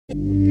Hey,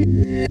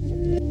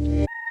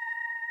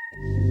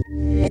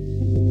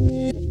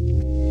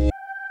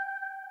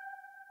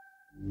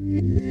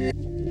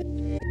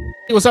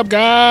 what's up,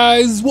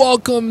 guys?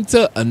 Welcome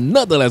to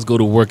another Let's Go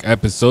to Work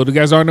episode. You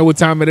guys already know what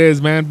time it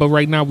is, man, but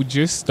right now we're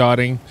just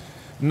starting.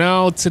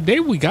 Now, today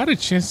we got a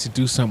chance to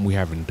do something we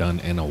haven't done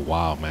in a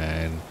while,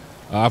 man.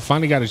 I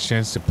finally got a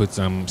chance to put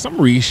some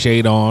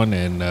reshade on,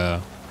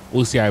 and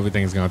we'll see how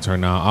everything's gonna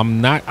turn out.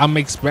 I'm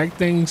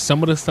expecting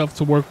some of the stuff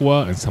to work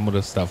well and some of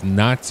the stuff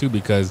not to,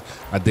 because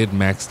I did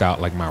maxed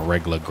out like my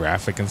regular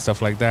graphic and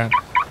stuff like that.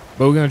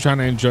 But we're gonna try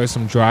to enjoy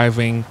some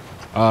driving.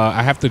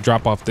 I have to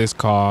drop off this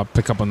car,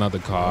 pick up another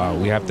car.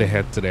 We have to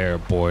head to the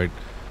airport,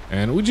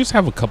 and we just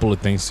have a couple of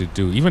things to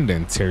do. Even the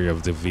interior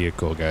of the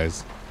vehicle,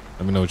 guys.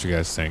 Let me know what you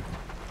guys think.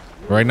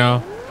 Right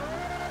now,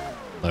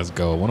 let's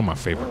go. One of my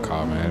favorite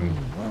cars, man.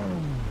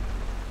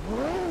 All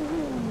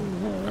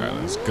right,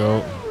 let's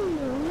go.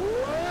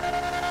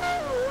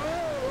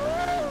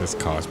 This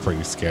car is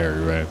pretty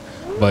scary, man.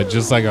 But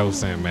just like I was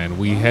saying, man,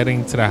 we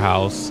heading to the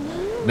house.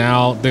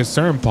 Now, there's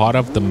certain part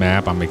of the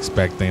map I'm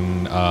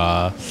expecting,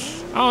 I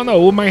don't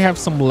know, we might have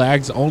some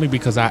lags only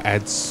because I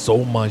add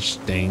so much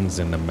things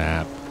in the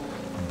map.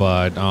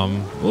 But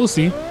we'll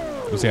see.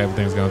 We'll see how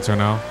everything's gonna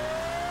turn out.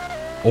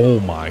 Oh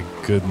my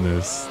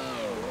goodness.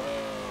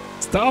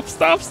 Stop.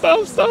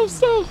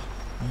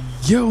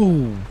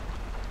 Yo.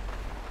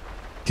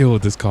 Yo,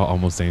 this car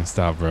almost ain't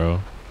stop,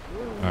 bro.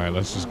 Alright,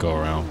 let's just go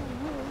around.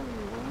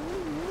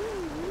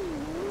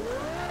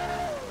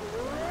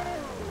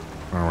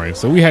 Alright,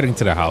 so we're heading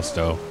to the house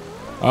though.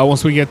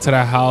 Once we get to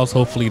the house,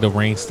 hopefully the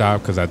rain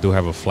stops, because I do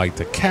have a flight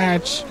to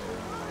catch.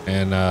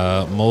 And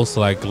most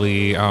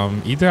likely,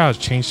 either I'll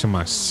change to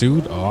my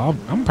suit, or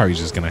I'm probably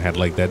just going to head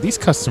like that. These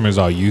customers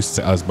are used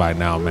to us by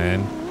now,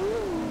 man.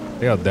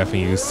 They are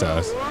definitely used to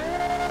us.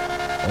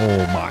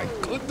 Oh my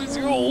goodness,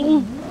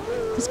 yo.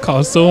 This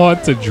car is so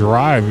hard to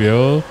drive,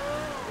 yo.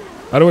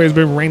 By the way, it's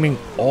been raining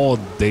all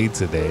day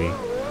today,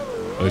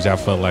 which I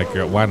felt like,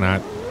 why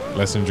not?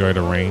 Let's enjoy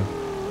the rain.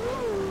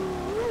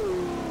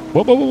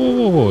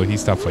 Whoa. He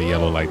stopped for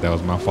yellow light. That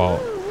was my fault.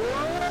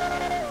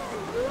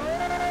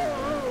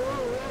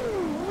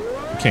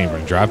 You can't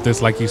even drive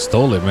this like you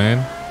stole it,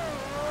 man.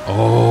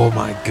 Oh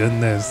my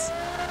goodness.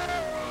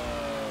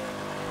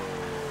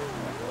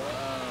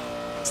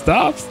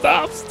 Stop.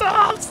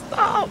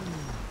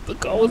 The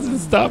car wasn't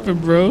stopping,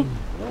 bro.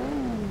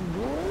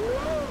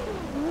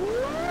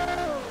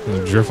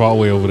 Gonna drift all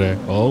the way over there.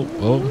 Oh.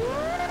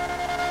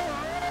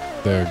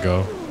 There we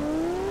go.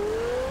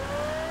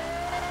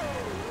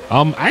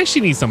 I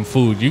actually need some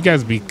food. You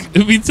guys be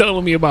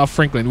telling me about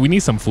Franklin. We need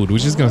some food. We're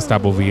just gonna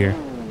stop over here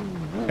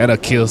at a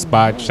kill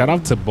spot. Shout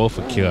out to both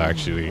for kill,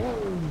 actually.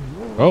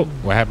 Oh,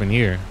 what happened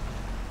here?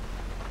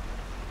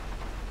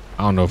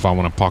 I don't know if I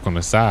want to park on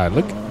the side.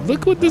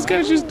 Look what this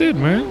guy just did,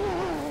 man.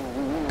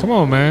 Come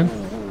on, man.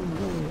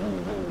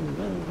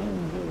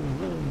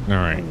 All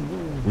right,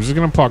 we're just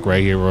gonna park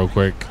right here real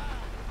quick.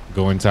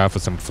 Go inside for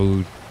some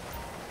food,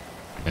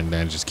 and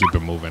then just keep it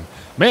moving.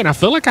 Man, I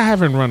feel like I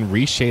haven't run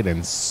reshade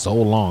in so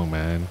long,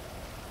 man.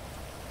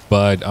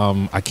 But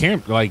I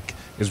can't, like,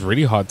 it's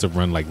really hard to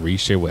run like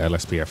reshade with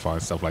LSPFR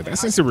and stuff like that,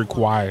 since it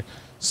requires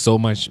so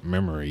much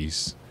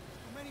memories.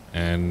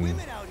 And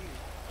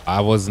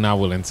I was not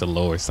willing to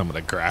lower some of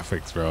the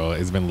graphics, bro.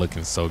 It's been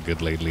looking so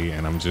good lately,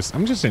 and I'm just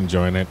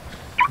enjoying it.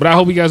 But I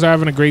hope you guys are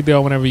having a great day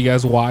whenever you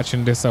guys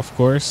watching this, of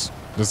course.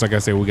 Just like I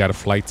said, we got a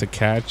flight to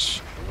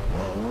catch.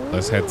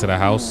 Let's head to the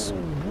house.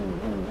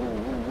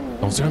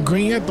 Don't turn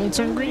green yet.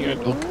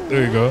 Okay,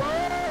 there you go.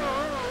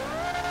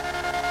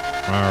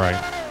 All right.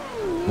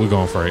 We're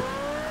going for it.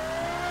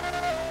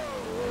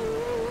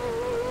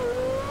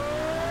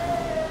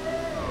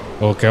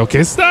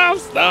 Okay. Stop.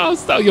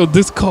 Yo,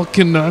 this car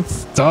cannot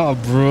stop,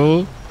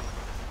 bro.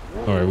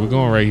 All right, we're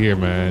going right here,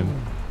 man.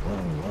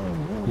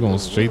 We're going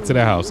straight to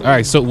the house. All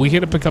right, so we're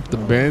here to pick up the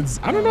Benz.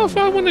 I don't know if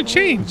I want to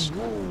change.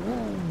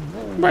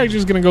 I'm probably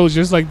just going to go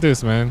just like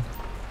this, man.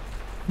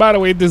 By the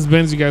way, this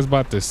Benz you guys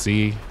about to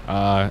see,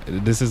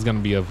 this is going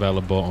to be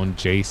available on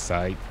Jay's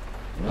site.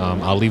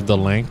 I'll leave the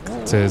link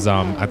to his,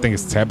 I think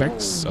it's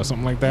Tebex or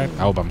something like that.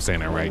 I hope I'm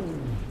saying that right.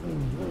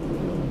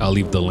 I'll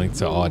leave the link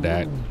to all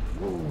that.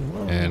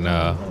 And,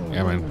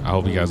 yeah, man, I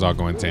hope you guys are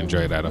going to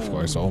enjoy that, of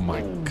course. Oh,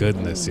 my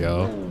goodness,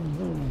 yo.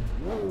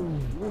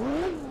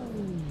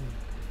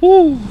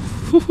 Woo.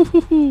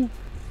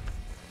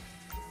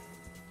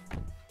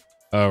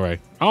 All right.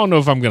 I don't know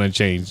if I'm going to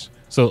change.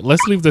 So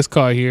let's leave this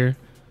car here.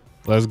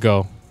 Let's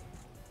go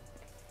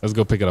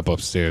pick it up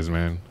upstairs,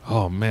 man.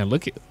 Oh man,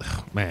 look at,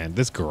 man,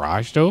 this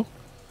garage though.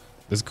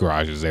 This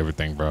garage is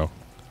everything, bro.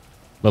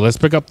 But let's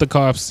pick up the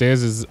car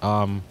upstairs is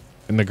in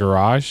the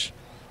garage,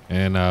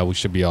 and we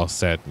should be all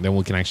set. Then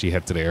we can actually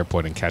head to the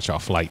airport and catch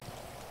our flight.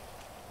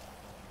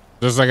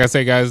 Just like I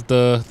say, guys,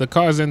 the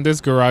car's in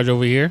this garage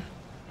over here.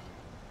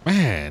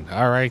 Man,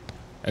 all right.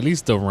 At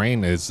least the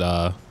rain is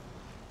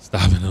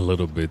stopping a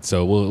little bit,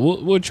 so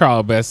we'll try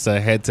our best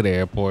to head to the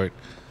airport.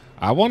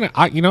 I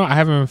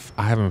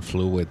haven't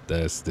flew with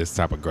this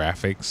type of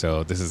graphic,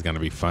 so this is gonna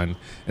be fun.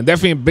 And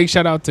definitely a big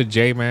shout out to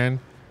Jay, man.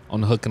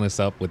 on hooking us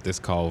up with this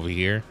car over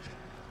here.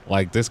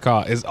 Like, this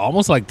car is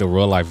almost like the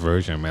real life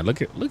version, man.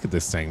 Look at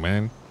this thing,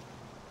 man.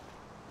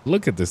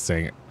 Look at this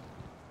thing.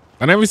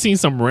 I never seen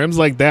some rims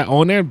like that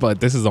on there, but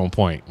this is on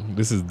point.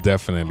 This is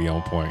definitely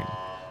on point.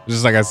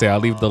 Just like I said, I'll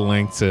leave the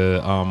link to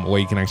where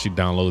you can actually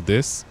download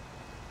this.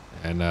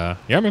 And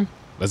yeah, man,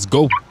 let's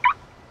go.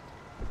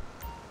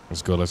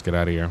 Let's go. Let's get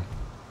out of here.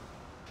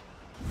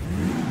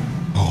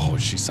 Oh,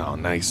 she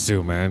sound nice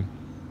too, man.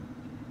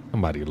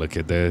 Somebody look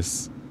at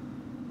this.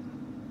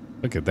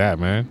 Look at that,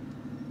 man.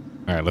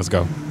 All right, let's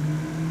go.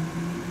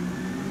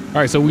 All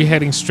right, so we're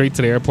heading straight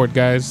to the airport,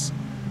 guys.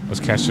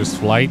 Let's catch this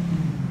flight.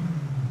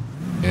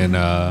 And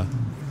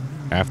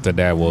after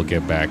that, we'll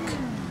get back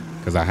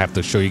because I have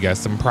to show you guys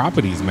some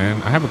properties,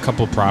 man. I have a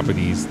couple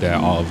properties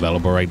that are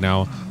available right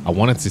now. I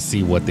wanted to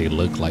see what they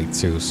look like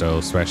too. So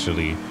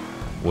especially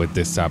with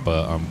this type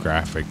of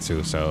graphic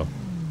too. So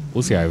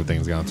we'll see how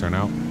everything's gonna turn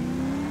out.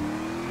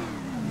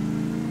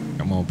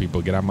 Come on,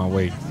 people, get out of my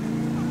way.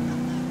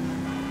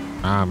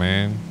 Ah,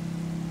 man,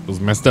 it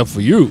was messed up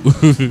for you.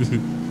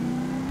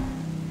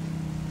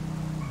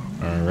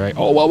 All right.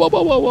 Oh, whoa, whoa,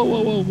 whoa, whoa, whoa,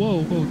 whoa,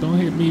 whoa, whoa! Don't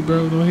hit me,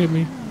 bro. Don't hit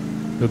me.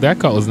 Yo, that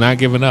car was not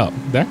giving up.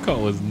 That car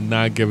was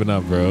not giving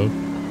up, bro.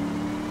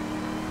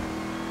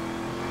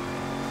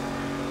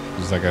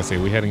 Just like I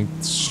said, we're heading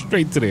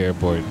straight to the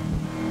airport.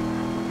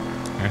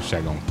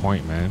 Hashtag on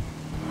point, man.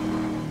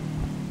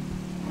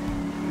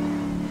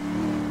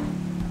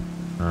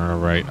 All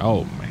right.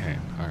 Oh,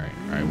 man. All right.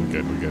 All right. We're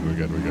good. We're good. We're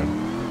good. We're good.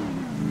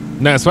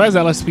 Now, as far as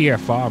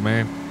LSPFR,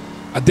 man,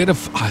 I did an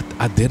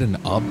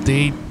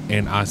update,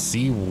 and I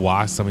see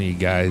why some of you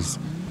guys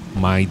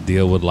might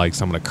deal with like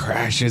some of the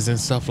crashes and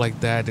stuff like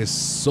that. There's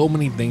so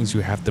many things you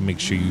have to make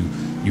sure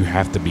you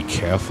have to be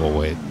careful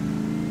with.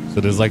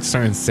 So there's like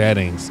certain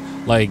settings.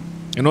 Like,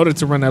 in order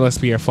to run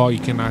LSPFR, you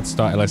cannot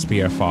start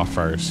LSPFR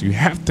first. You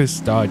have to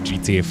start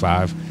GTA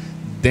 5,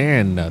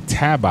 then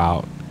tab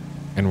out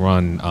and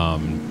run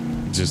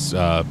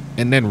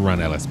and then run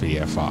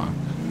LSPFR.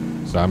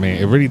 So I mean,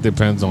 it really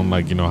depends on,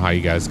 like, you know, how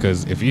you guys,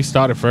 because if you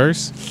start it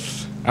first,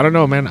 I don't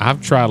know, man. I've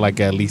tried like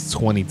at least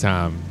 20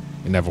 times.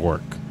 It never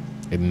worked.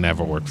 It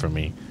never worked for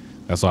me.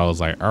 That's why I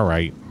was like, all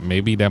right,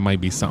 maybe that might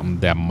be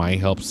something that might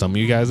help some of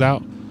you guys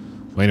out.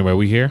 But anyway,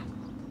 we here.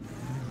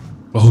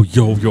 Oh,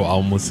 yo, I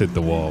almost hit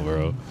the wall,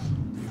 bro.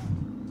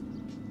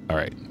 All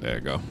right, there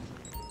you go.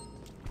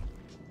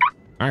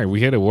 All right, we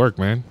hit it work,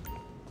 man.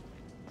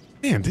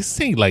 Man, this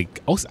thing,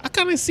 like, I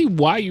kind of see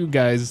why you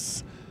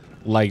guys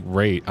like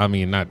rage. I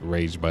mean, not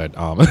rage, but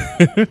wow,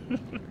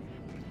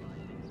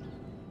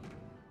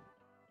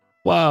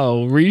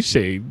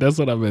 reshade. That's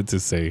what I meant to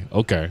say.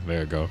 Okay,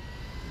 there you go.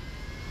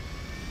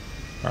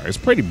 All right, it's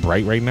pretty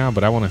bright right now,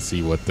 but I want to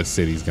see what the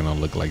city's gonna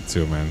look like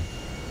too, man.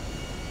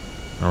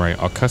 All right,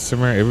 our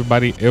customer,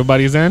 everybody's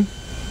in.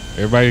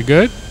 Everybody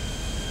good?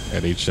 Yeah,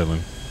 they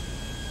chilling.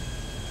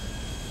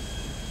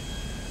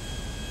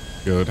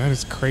 Yo, that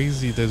is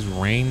crazy. There's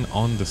rain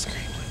on the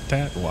screen like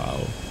that.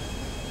 Wow.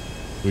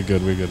 We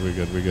good. We good. We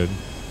good. We good.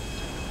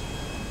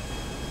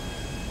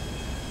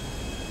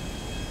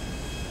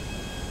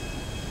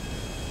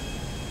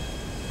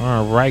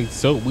 All right,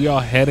 so we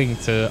are heading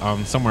to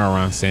somewhere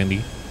around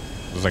Sandy.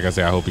 Just like I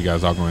said, I hope you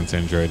guys are going to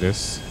enjoy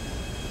this.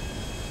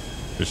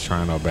 Just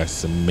trying our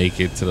best to make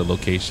it to the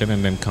location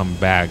and then come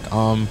back.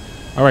 All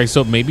right,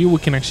 so maybe we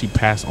can actually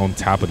pass on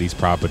top of these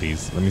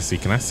properties. Let me see.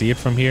 Can I see it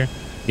from here?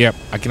 Yep,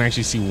 I can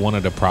actually see one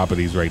of the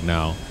properties right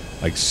now,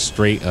 like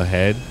straight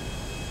ahead.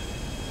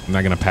 I'm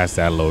not gonna pass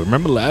that low.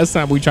 Remember last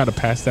time we tried to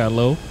pass that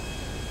low?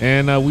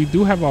 And we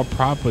do have our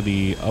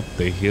property up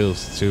the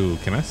hills too.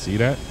 Can I see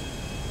that?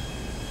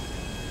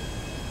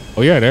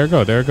 Oh yeah, there we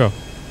go, there we go.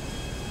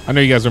 I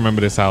know you guys remember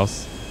this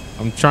house.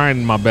 I'm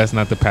trying my best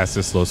not to pass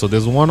this slow. So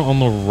there's one on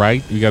the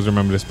right. You guys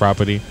remember this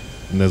property?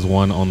 And there's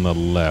one on the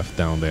left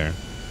down there.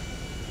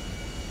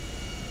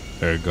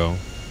 There you go.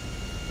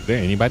 Is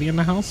there anybody in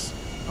the house?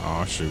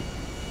 Oh shoot.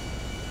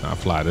 I'll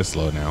fly this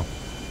slow now.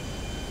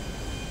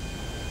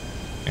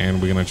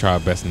 And we're gonna try our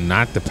best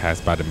not to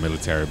pass by the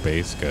military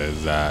base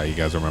because you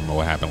guys remember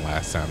what happened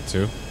last time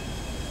too.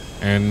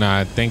 And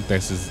I think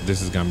this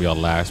is gonna be our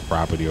last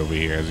property over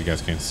here, as you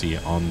guys can see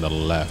on the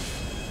left.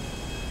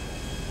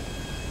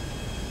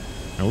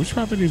 Now, which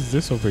property is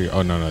this over here?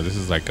 Oh no, this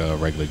is like a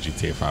regular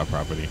GTA 5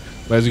 property.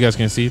 But as you guys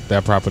can see,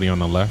 that property on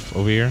the left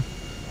over here.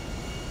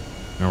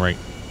 All right,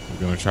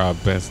 we're gonna try our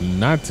best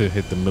not to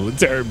hit the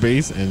military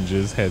base and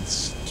just head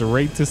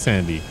straight to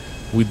Sandy.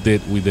 We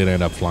did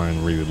end up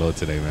flying really low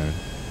today, man.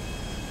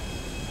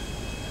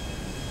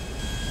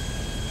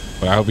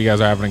 But I hope you guys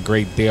are having a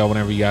great day, or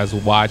whenever you guys are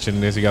watching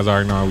this. You guys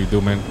already know how we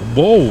do, man.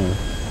 Whoa!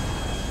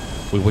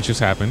 Wait, what just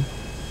happened?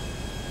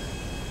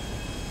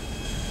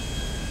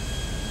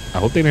 I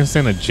hope they didn't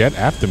send a jet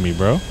after me,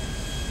 bro.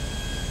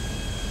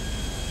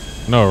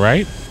 No,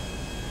 right?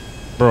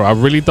 Bro, I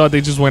really thought they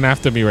just went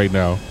after me right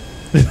now.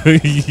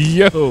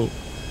 Yo,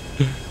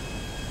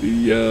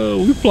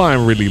 we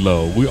flying really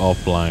low. We all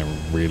flying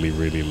really,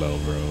 really low,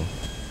 bro.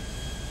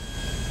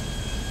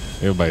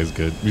 Everybody's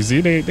good. You see,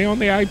 they on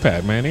their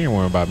iPad, man. They ain't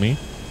worrying about me.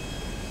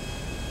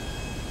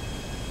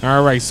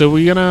 All right, so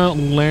we're gonna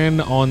land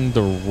on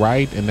the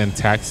right and then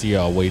taxi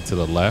our way to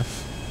the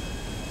left.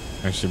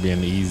 That should be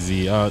an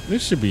easy,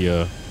 this should be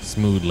a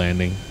smooth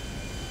landing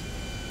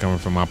coming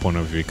from my point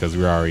of view because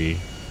we already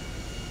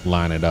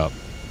line it up.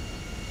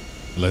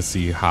 Let's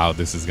see how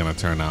this is gonna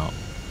turn out.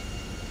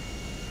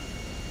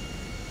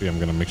 See,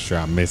 I'm gonna make sure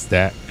I miss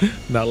that.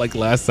 Not like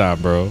last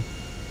time, bro.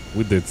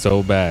 We did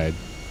so bad.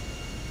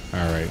 All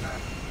right.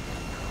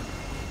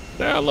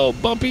 They're a little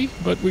bumpy,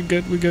 but we're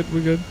good, we're good,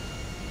 we're good.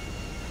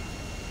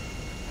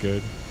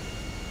 Good.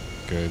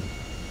 Good.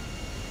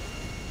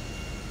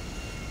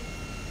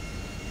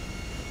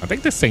 I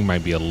think this thing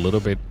might be a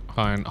little bit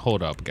on.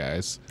 Hold up,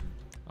 guys.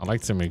 I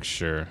like to make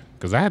sure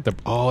because I had the.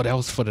 Oh, that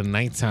was for the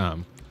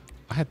nighttime.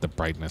 I had the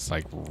brightness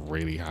like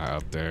really high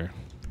up there.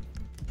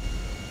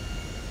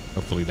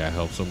 Hopefully that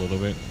helps a little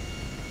bit.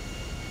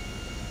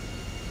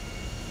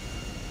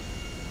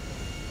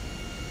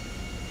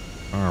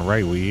 All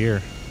right, we're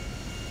here.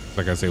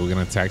 Like I said, we're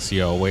gonna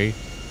taxi our way.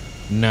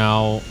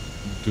 Now,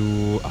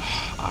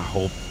 I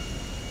hope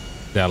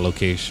that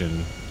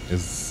location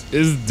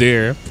is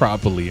there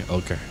properly.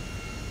 Okay,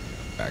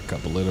 back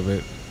up a little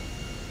bit.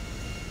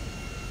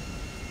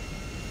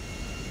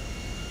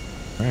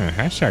 Man,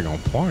 hashtag on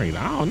point.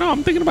 I don't know.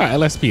 I'm thinking about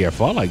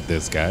LSPFR like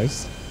this,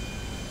 guys.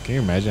 Can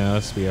you imagine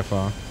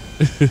LSPFR?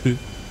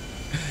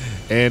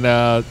 And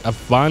I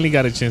finally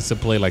got a chance to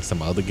play like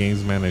some other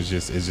games, man. It's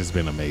just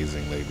been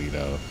amazing lately,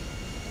 though.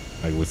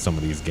 Like with some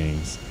of these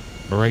games.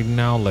 But right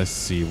now, let's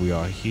see. We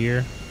are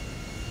here.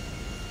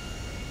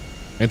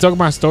 And talk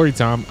about story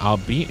time. I'll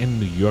be in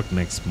New York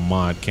next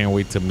month. Can't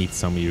wait to meet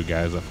some of you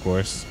guys, of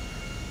course.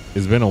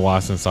 It's been a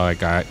while since I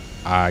got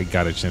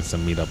a chance to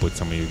meet up with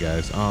some of you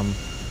guys. Am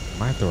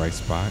I at the right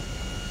spot?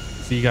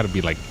 See, you got to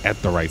be like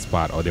at the right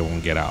spot or they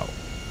won't get out.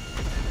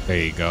 There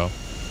you go.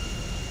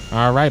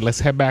 All right, let's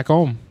head back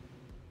home.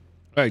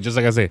 All right, just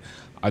like I said,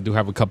 I do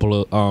have a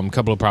couple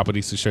of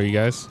properties to show you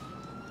guys.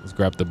 Let's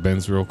grab the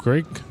Benz real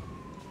quick.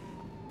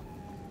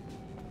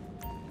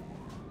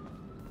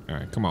 All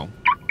right, come on.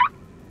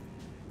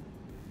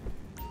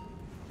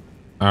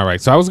 All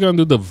right, so I was gonna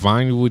do the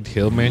Vinewood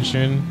Hill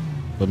Mansion,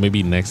 but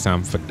maybe next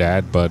time for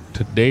that. But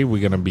today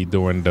we're gonna be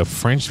doing the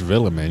French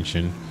Villa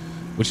Mansion,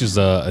 which is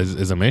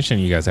a mansion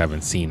you guys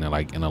haven't seen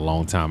in a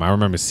long time. I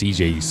remember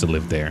CJ used to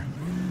live there.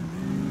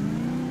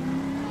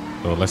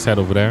 So let's head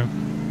over there.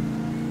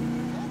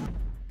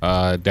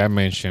 That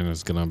mansion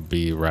is gonna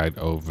be right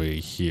over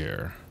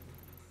here,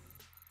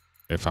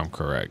 if I'm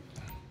correct.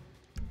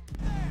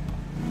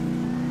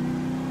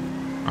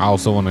 I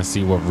also want to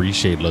see what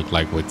reshade look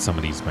like with some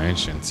of these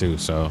mansions too.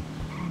 So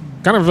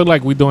kind of feel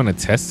like we're doing a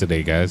test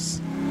today, guys.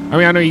 I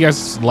mean, I know you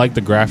guys like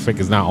the graphic.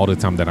 It's not all the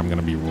time that I'm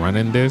gonna be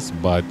running this,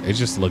 but it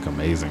just look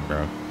amazing,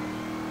 bro.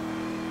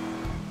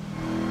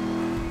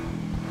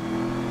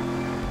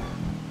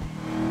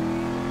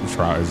 Which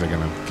route is it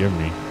gonna give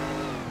me?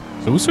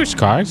 So we switched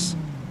cars.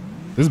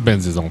 This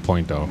Benz is on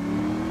point though.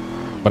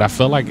 But I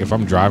feel like if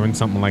I'm driving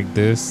something like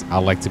this, I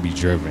like to be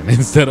driven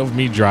instead of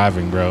me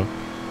driving, bro.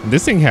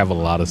 This thing have a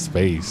lot of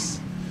space.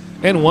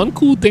 And one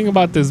cool thing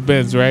about this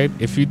Benz, right?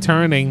 If you're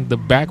turning, the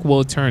back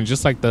will turn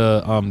just like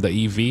the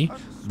EV,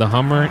 the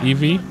Hummer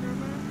EV.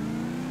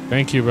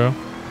 Thank you, bro.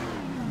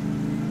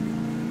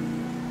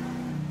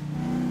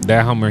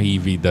 That Hummer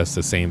EV does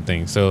the same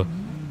thing. So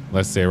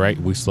let's say, right,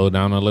 we slow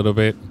down a little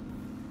bit.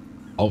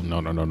 Oh, no.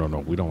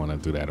 We don't want to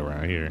do that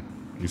around here.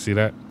 You see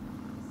that?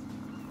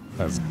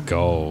 Let's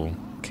go.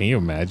 Can you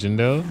imagine,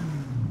 though?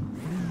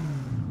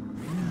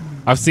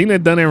 I've seen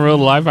it done in real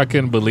life. I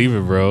couldn't believe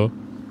it, bro.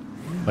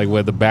 Like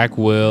where the back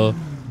wheel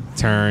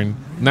turn.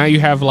 Now you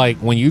have like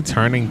when you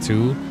turning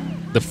too,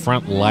 the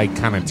front light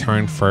kind of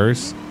turn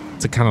first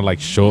to kind of like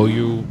show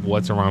you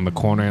what's around the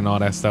corner and all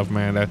that stuff,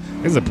 man. That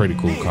is a pretty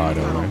cool car,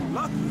 though,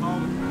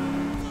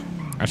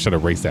 man. I should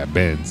have raced that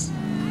Benz.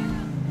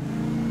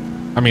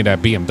 I mean that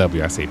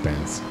BMW. I say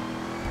Benz.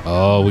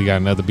 Oh, we got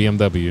another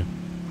BMW.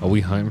 Are we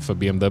hunting for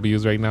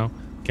BMWs right now?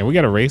 Can we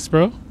get a race,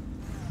 bro?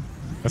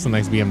 That's a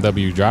nice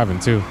BMW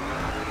driving too.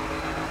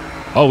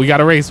 Oh, we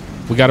got a race.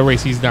 We got a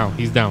race. He's down.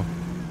 He's down.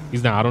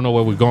 He's down. I don't know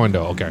where we're going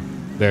though. Okay,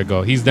 there you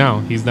go. He's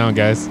down. He's down,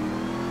 guys.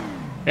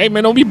 Hey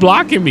man, don't be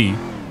blocking me.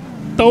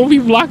 Don't be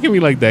blocking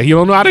me like that. He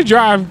don't know how to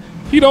drive.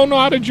 He don't know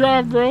how to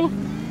drive, bro.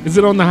 Is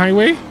it on the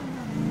highway?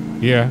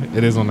 Yeah,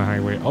 it is on the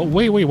highway. Oh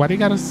wait. Why they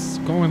got us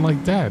going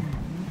like that?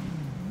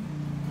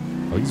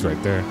 Oh, he's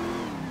right there.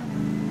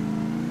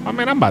 Oh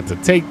man, I'm about to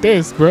take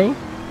this, bro.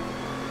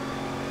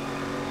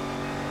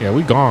 Yeah,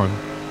 we gone.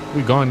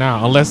 We gone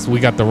now, unless we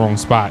got the wrong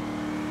spot.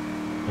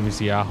 Let me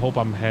see. I hope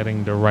I'm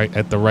heading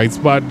at the right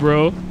spot,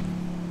 bro.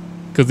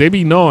 Cause they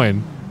be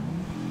knowing.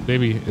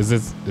 Baby, is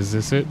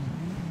this it?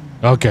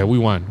 Okay, we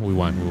won.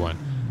 All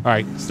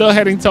right, still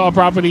heading to our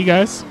property,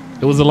 guys.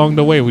 It was along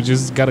the way. We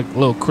just got a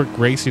little quick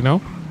race, you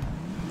know.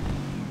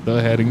 Still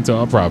heading to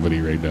our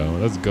property right now.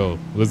 Let's go.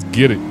 Let's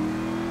get it,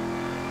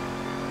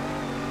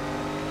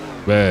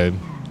 man.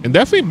 And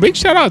definitely big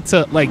shout out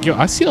to like, yo,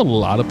 I see a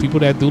lot of people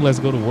that do Let's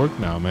Go to Work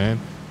now, man.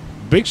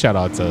 Big shout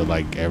out to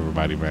like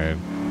everybody,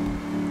 man.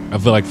 I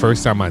feel like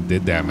first time I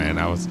did that, man,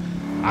 I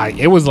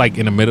it was like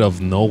in the middle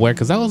of nowhere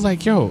because I was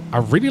like, yo, I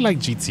really like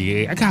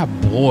GTA. I got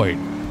bored.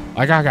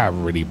 Like I got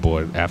really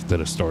bored after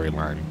the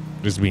storyline.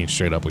 Just being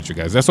straight up with you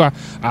guys. That's why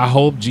I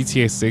hope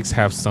GTA 6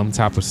 have some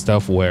type of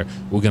stuff where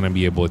we're gonna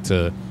be able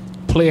to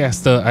play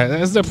as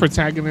the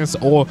protagonist,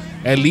 or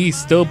at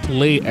least still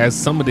play as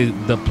some of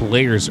the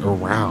players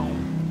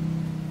around.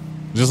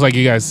 Just like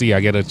you guys see, I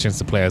get a chance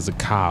to play as a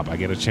cop. I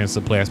get a chance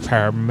to play as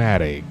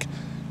paramedic.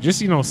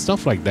 Just, you know,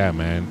 stuff like that,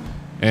 man.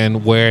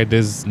 And where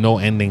there's no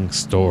ending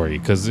story,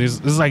 because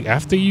it's like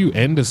after you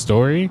end the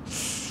story,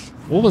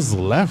 what was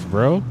left,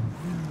 bro?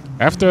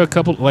 After a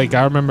couple, like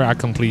I remember I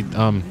complete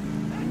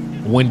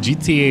when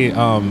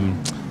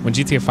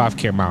GTA 5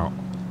 came out,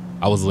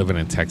 I was living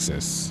in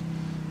Texas,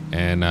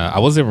 and I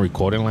wasn't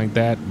recording like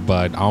that,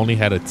 but I only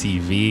had a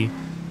TV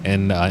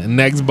and an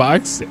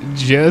Xbox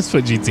just for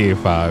GTA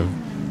 5.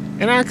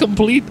 And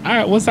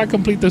once I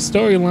complete the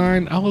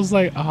storyline, I was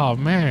like, oh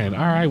man,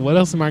 all right, what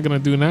else am I gonna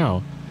do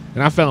now?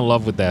 And I fell in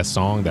love with that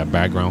song, that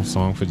background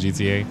song for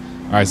GTA.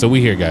 All right, so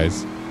we here,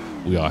 guys.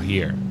 We are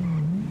here.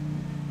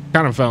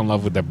 Kind of fell in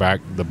love with the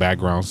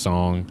background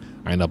song.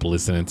 I end up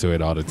listening to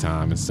it all the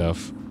time and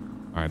stuff.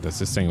 All right, does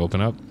this thing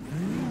open up?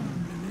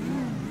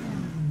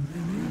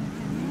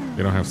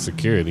 They don't have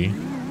security.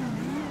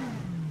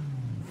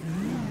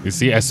 You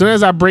see, as soon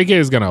as I break it,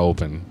 it's gonna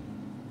open.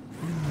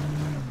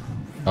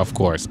 Of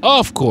course,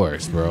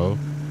 bro.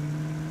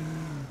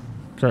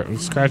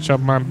 Scratch up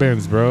my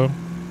bins, bro.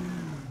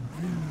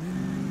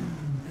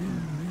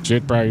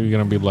 Shit, probably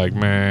gonna be like,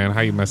 man,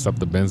 how you mess up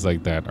the bins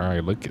like that? All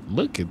right,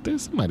 look at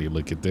this. Somebody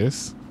look at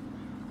this.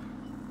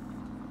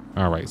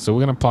 All right, so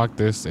we're gonna park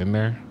this in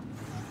there.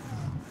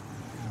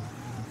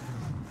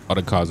 All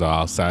the cars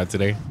are outside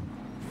today.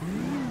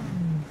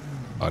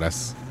 Oh,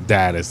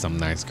 that is some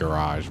nice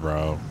garage,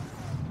 bro.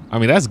 I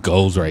mean, that's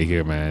goals right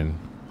here, man.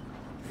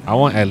 I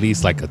want at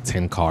least like a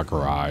 10-car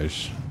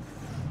garage.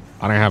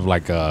 I don't have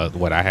like I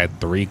had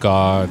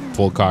 3-car,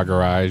 4-car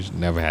garage.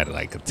 Never had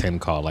like a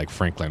 10-car like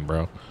Franklin,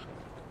 bro.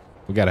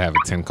 We gotta have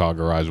a 10-car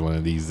garage one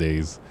of these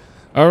days.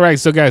 All right,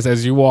 so guys,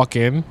 as you walk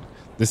in,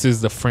 this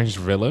is the French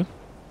Villa.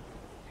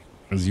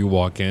 As you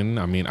walk in,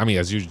 I mean,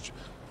 as you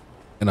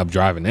end up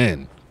driving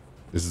in,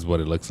 this is what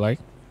it looks like.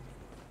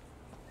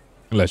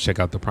 Let's check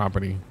out the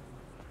property.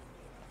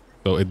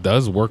 So it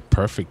does work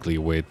perfectly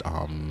with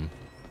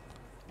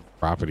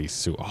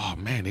properties too. Oh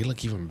man, they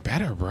look even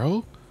better,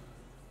 bro.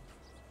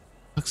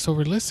 Looks so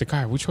realistic.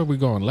 All right, which way we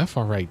going, left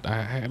or right?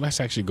 Let's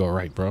actually go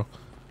right, bro.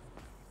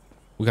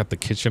 We got the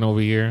kitchen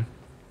over here.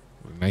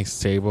 Nice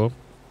table.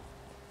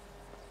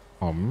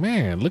 Oh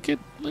man, look at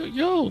the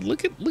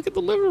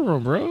living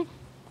room, bro.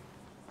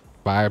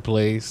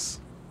 Fireplace.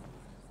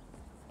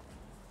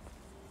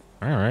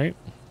 All right.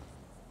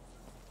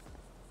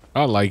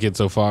 I like it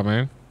so far,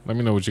 man. Let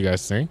me know what you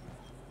guys think.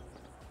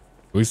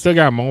 We still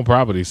got more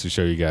properties to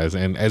show you guys,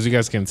 and as you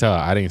guys can tell,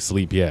 I didn't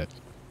sleep yet.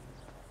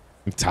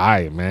 I'm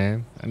tired,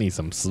 man. I need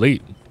some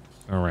sleep.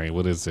 All right,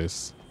 what is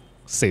this?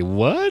 Say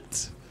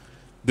what?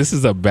 This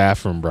is a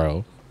bathroom,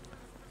 bro.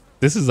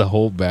 This is a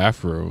whole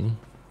bathroom.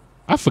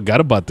 I forgot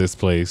about this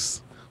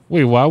place.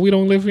 Wait, why we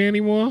don't live here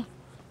anymore?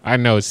 I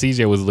know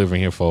CJ was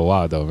living here for a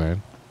while though,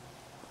 man.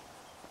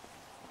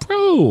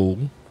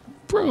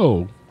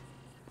 Bro.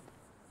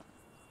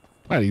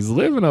 Wow, he's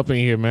living up in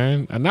here,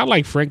 man. And not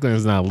like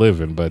Franklin's not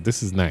living, but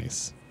this is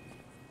nice.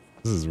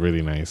 This is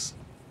really nice.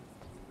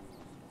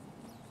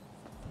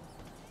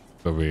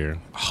 Over here.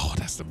 Oh,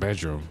 that's the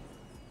bedroom.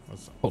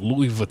 Oh,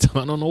 Louis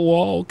Vuitton on the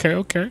wall.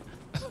 Okay.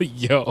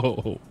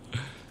 Yo.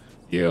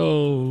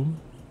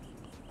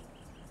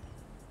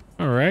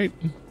 All right.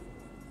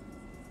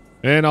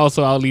 And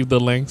also, I'll leave the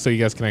link so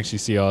you guys can actually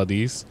see all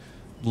these.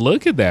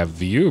 Look at that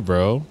view,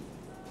 bro.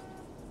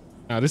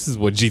 Now, this is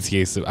what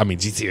GTA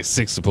 6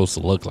 is supposed to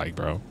look like,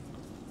 bro.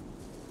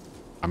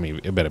 I mean,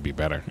 it better be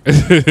better.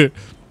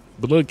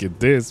 But look at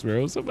this,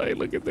 bro. Somebody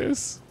look at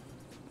this.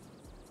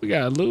 We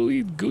got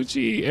Louis,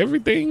 Gucci,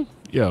 everything.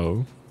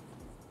 Yo.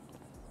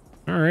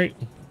 All right.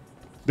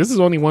 This is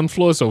only one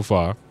floor so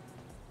far.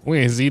 We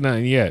ain't seen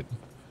nothing yet.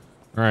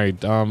 All right.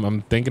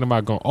 I'm thinking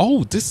about going.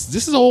 Oh, this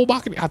is a whole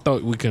balcony. I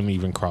thought we couldn't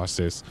even cross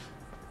this.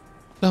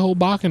 The whole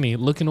balcony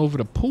looking over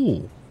the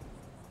pool.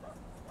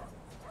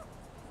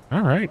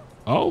 All right.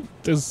 Oh,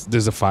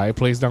 there's a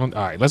fireplace down.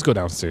 All right, let's go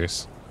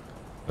downstairs.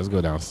 Let's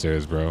go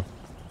downstairs, bro.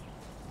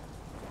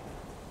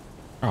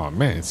 Oh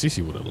man,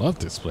 Cece would have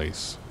loved this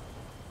place,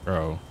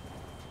 bro.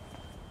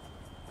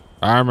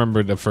 I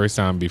remember the first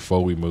time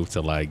before we moved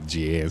to like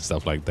GA and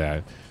stuff like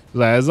that.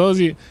 Like, as long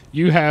as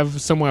you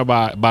have somewhere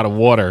by the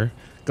water,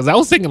 because I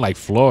was thinking like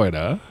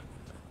Florida,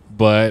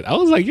 but I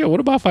was like, yo, what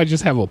about if I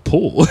just have a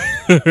pool?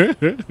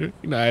 You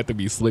know, I had to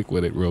be slick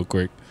with it real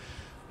quick.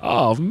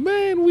 Oh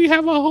man, we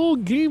have a whole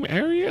game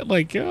area.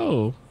 Like,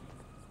 yo,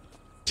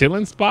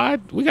 chilling spot.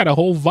 We got a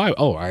whole vibe.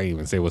 Oh, I didn't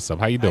even say what's up.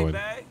 How you doing?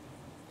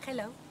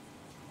 Hello.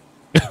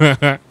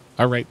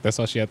 All right, that's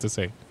all she had to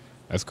say.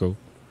 That's cool.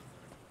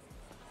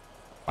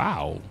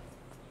 Wow.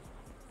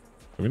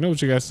 Let me know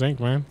what you guys think,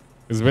 man.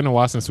 It's been a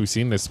while since we've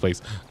seen this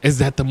place. Is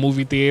that the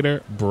movie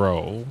theater?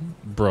 Bro.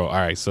 All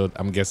right, so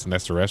I'm guessing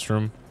that's the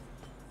restroom.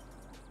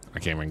 I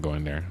can't even go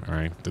in there. All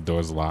right, the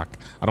door's locked.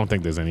 I don't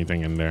think there's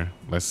anything in there.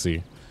 Let's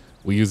see.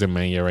 We using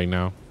menu right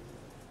now.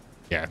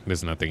 Yeah,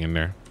 there's nothing in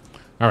there.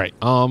 All right.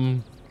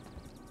 Wow.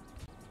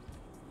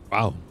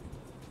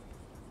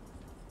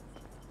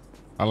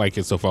 I like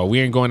it so far.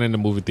 We ain't going in the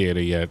movie theater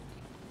yet.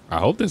 I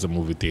hope there's a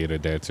movie theater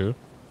there too.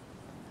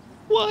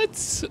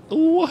 What?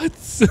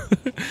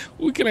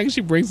 We can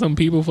actually bring some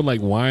people for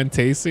like wine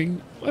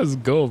tasting. Let's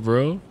go,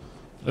 bro.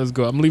 Let's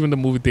go. I'm leaving the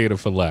movie theater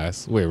for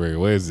last. Wait,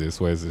 where is this?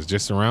 Where is this?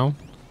 Just around?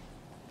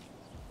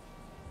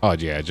 Oh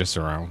yeah, just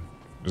around.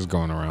 Just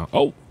going around.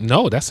 Oh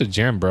no, that's a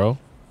gym, bro.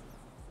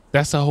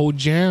 That's a whole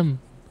gym,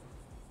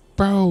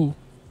 bro.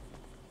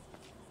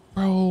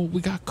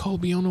 We got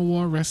Kobe on the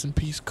wall. Rest in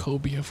peace,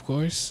 Kobe, of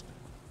course.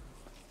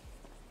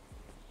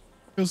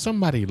 Yo,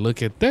 somebody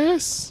look at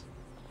this.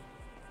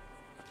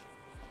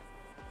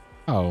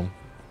 Oh.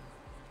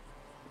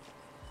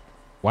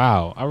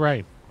 Wow. All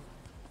right.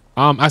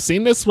 I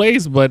seen this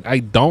place, but I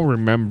don't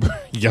remember.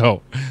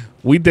 Yo,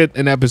 we did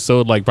an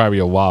episode like probably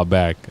a while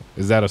back.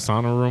 Is that a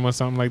sauna room or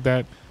something like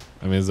that?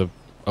 I mean,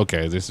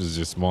 okay, this is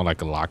just more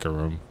like a locker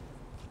room.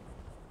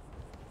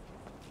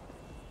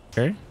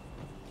 Okay.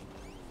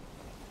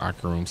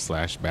 Locker room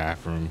 /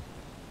 bathroom.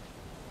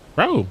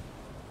 Bro,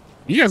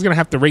 you guys gonna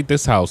have to rate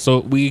this house. So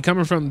we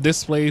coming from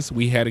this place,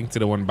 we heading to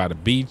the one by the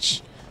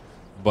beach.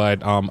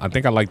 But I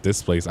think I like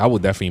this place. I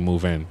would definitely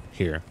move in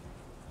here.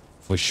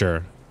 For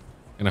sure.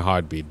 In a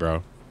heartbeat,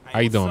 bro. How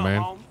you doing,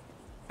 man?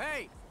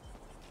 Hey.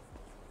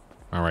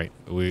 All right.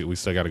 We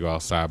still got to go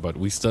outside, but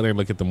we still didn't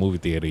look at the movie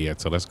theater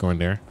yet. So let's go in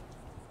there.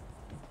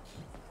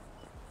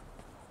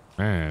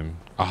 Man.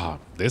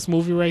 This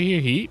movie right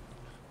here, Heat.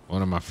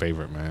 One of my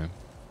favorite, man.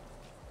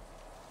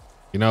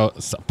 You know,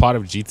 part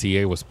of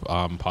GTA was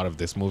part of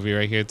this movie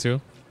right here, too.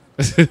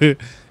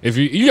 If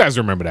you guys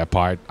remember that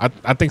part.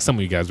 I think some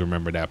of you guys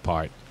remember that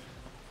part.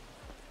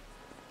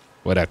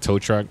 Where that tow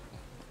truck.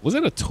 Was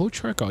it a tow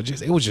truck or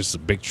it was just a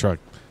big truck?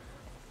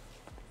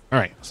 All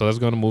right, so let's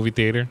go to the movie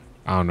theater.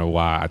 I don't know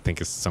why. I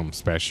think it's something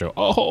special.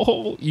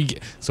 Oh,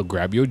 so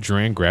grab your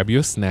drink, grab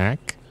your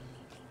snack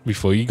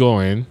before you go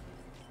in.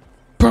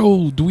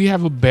 Bro, do we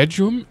have a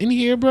bedroom in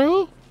here,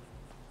 bro?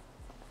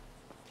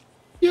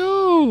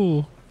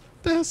 Yo,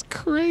 that's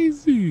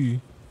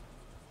crazy.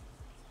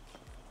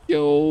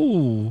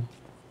 Yo.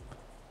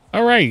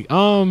 All right.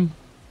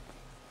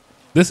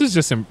 This is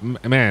just,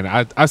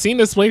 man, I've seen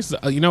this place.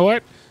 You know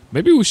what?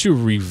 Maybe we should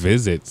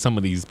revisit some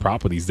of these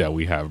properties that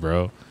we have,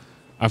 bro.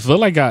 I feel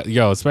like,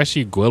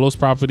 especially Guilo's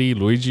property,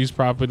 Luigi's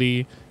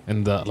property,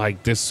 and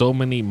there's so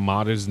many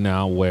modders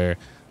now where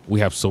we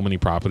have so many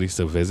properties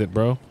to visit,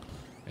 bro.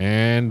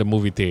 And the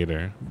movie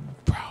theater,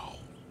 bro.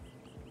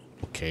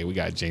 Okay, we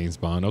got James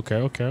Bond.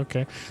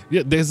 Okay.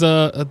 Yeah, there's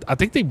I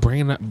think they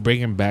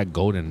bringing back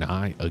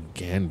GoldenEye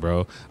again,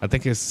 bro. I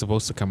think it's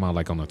supposed to come out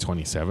like on the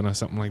 27th or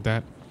something like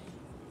that.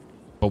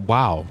 But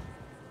wow.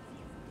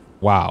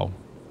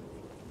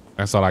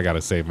 That's all I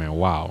gotta say, man.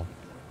 Wow.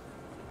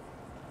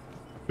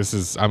 This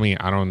is, I mean,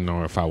 I don't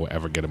know if I will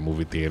ever get a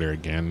movie theater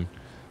again.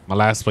 My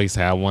last place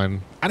had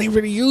one. I didn't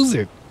really use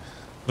it.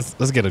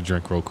 Let's get a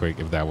drink real quick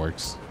if that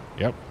works.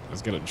 Yep,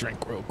 let's get a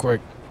drink real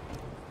quick.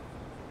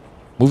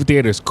 Movie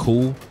theater is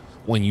cool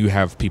when you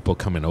have people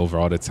coming over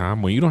all the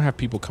time. When you don't have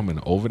people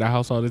coming over the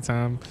house all the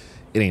time,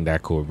 it ain't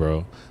that cool,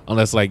 bro.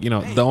 Unless, like, you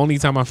know, the only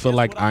time I feel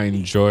like I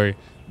enjoy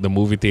the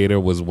movie theater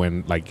was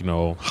when, like, you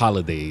know,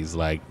 holidays,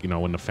 like, you know,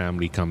 when the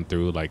family come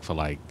through, like for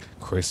like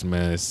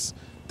Christmas,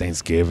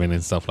 Thanksgiving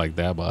and stuff like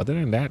that. But other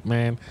than that,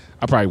 man,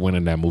 I probably went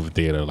in that movie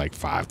theater like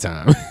 5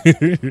 times.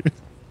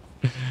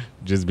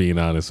 Just being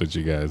honest with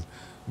you guys.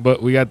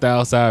 But we got the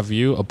outside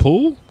view. A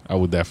pool? I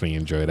would definitely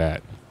enjoy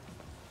that.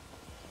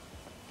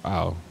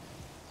 Wow.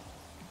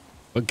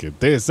 Look at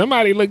this.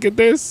 Somebody look at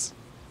this.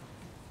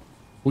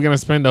 We're going to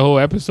spend the whole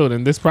episode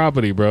in this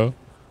property, bro.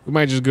 We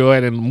might just go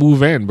ahead and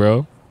move in,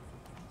 bro.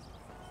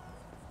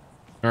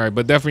 All right,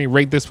 but definitely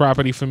rate this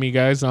property for me,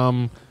 guys.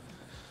 So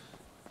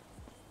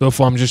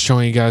far, I'm just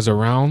showing you guys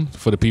around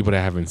for the people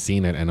that haven't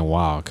seen it in a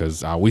while,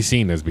 because we've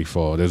seen this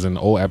before. There's an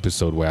old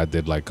episode where I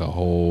did like a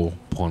whole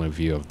point of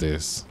view of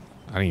this.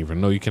 I didn't even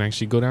know you can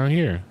actually go down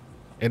here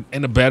in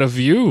a better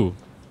view.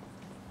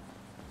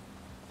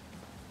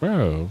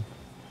 Bro,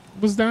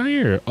 what's down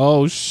here?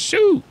 Oh,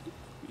 shoot.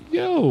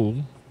 Yo,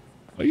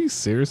 are you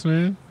serious,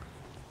 man?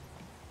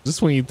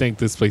 Just when you think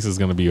this place is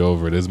going to be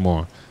over, there's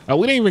more.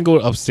 We didn't even go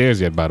upstairs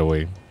yet, by the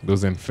way.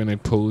 There's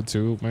infinite pool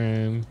too,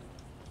 man.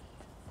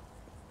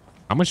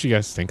 How much you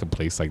guys think a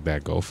place like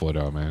that go for,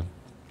 though, man?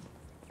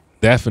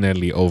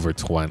 Definitely over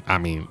 20. I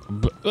mean,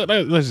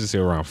 let's just say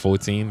around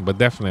 14, but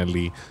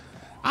definitely,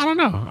 I don't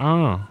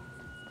know.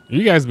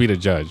 You guys be the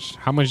judge.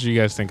 How much do you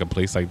guys think a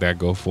place like that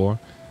go for?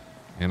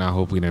 And I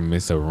hope we didn't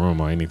miss a room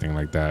or anything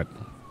like that.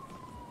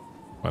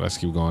 But let's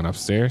keep going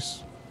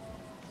upstairs.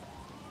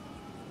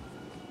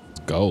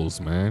 Goals,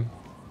 man.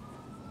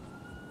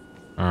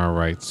 All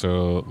right,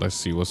 so let's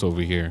see what's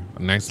over here.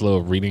 A nice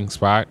little reading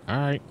spot. All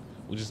right,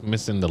 we're just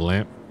missing the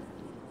lamp.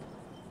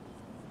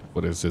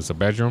 What is this, a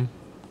bedroom?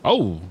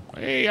 Oh,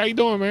 hey, how you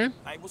doing, man?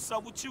 Hey, what's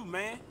up with you,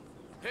 man?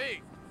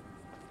 Hey.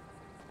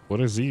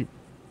 What is he?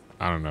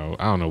 I don't know.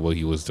 I don't know what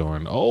he was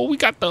doing. Oh, we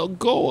got the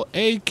gold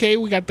AK.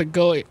 We got the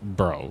gold,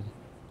 bro.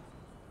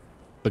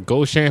 The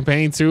gold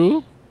champagne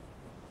too.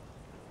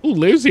 Who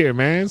lives here,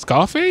 man?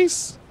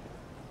 Scarface?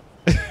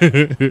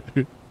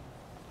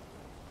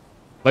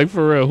 Like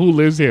for real, who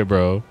lives here,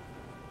 bro?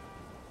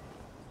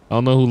 I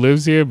don't know who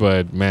lives here,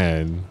 but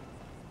man,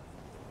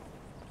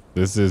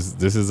 this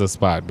is a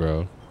spot,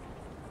 bro.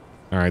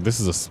 All right, this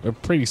is a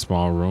pretty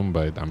small room,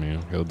 but I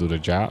mean, he'll do the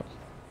job.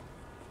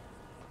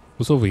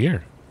 Who's over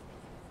here?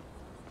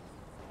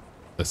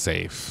 The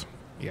safe.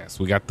 Yes,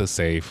 we got the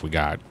safe. We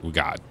got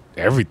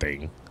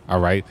everything. All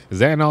right. Is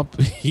that an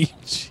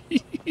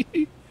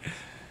LPG?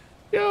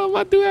 Yo,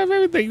 I do have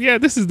everything. Yeah,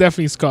 this is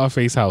definitely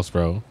Scarface house,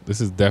 bro. This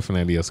is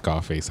definitely a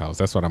Scarface house.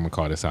 That's what I'm gonna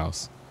call this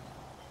house.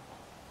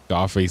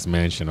 Scarface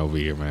mansion over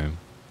here, man.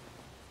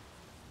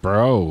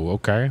 Bro,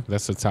 okay.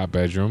 That's the top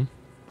bedroom.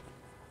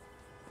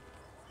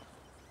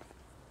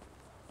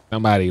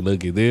 Somebody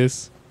look at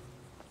this.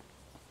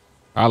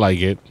 I like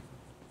it.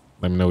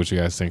 Let me know what you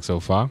guys think so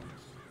far.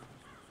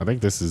 I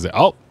think this is it.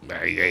 Oh,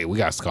 hey, we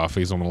got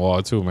Scarface on the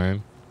wall too,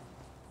 man.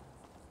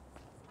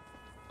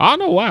 I don't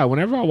know why.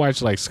 Whenever I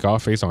watch like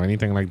Scarface or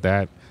anything like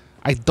that,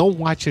 I don't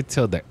watch it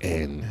till the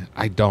end.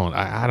 I don't.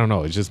 I don't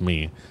know. It's just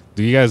me.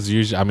 Do you guys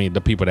usually? I mean, the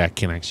people that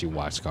can actually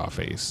watch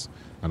Scarface.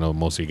 I know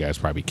most of you guys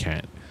probably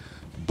can't.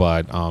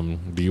 But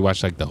do you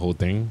watch like the whole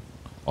thing,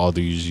 or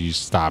do you usually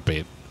stop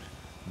it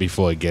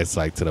before it gets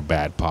like to the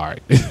bad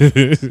part?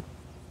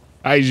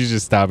 I usually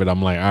just stop it.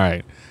 I'm like, all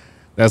right,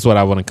 that's what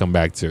I want to come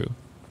back to.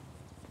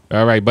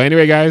 All right, but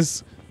anyway,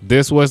 guys,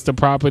 this was the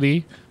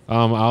property.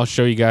 I'll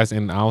show you guys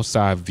an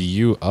outside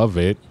view of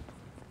it,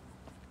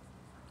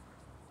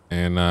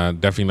 and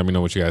definitely let me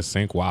know what you guys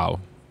think.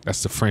 Wow,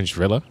 that's the French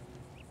villa,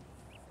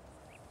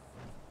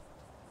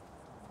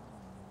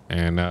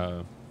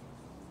 and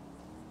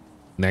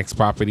next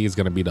property is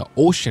gonna be the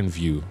ocean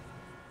view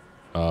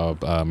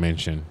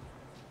mansion.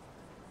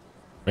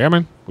 Yeah,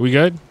 man, we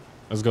good?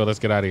 Let's go. Let's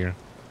get out of here.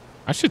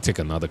 I should take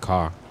another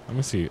car. Let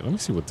me see. Let me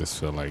see what this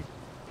feel like.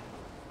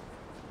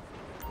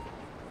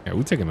 Yeah,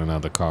 we taking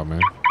another car,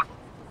 man.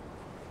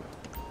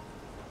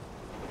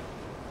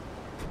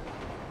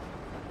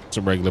 It's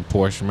a regular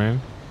Porsche,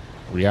 man.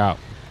 We out.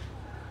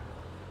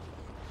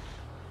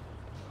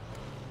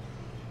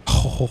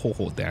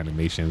 Oh, the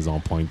animation is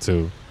on point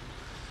too.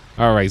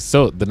 All right,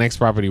 so the next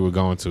property we're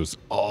going to is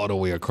all the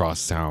way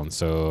across town.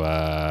 So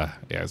yeah,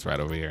 it's right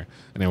over here.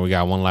 And then we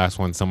got one last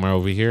one somewhere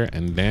over here,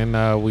 and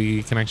then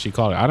we can actually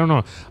call it. I don't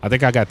know. I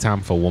think I got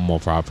time for one more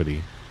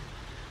property.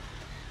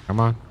 Come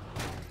on.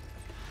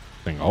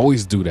 Thing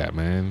always do that,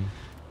 man.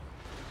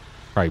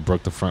 Probably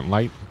broke the front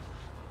light.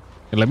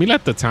 And let me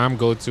let the time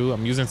go too.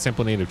 I'm using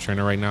Simple Native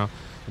Trainer right now.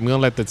 I'm gonna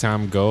let the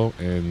time go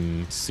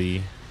and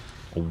see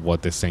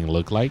what this thing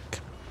look like.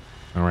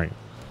 All right.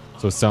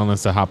 So it's telling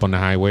us to hop on the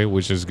highway,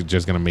 which is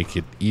just gonna make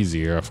it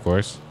easier, of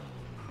course.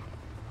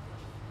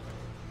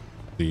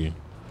 The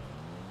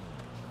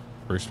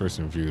first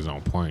person view is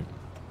on point.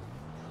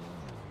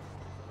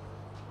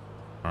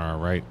 All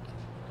right.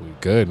 We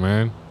good,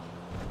 man.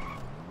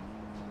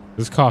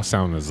 This car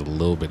sound is a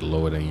little bit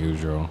lower than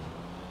usual.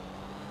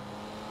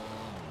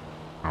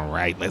 All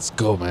right, let's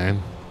go,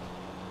 man.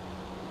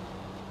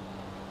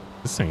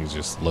 This thing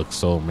just looks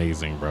so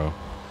amazing, bro.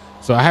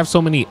 So I have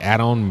so many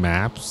add-on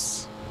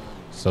maps.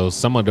 So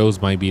some of those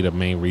might be the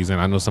main reason.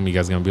 I know some of you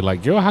guys are gonna be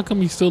like, yo, how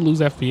come you still lose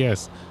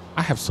FPS?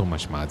 I have so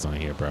much mods on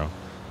here, bro.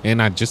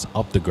 And I just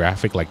upped the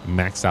graphic, like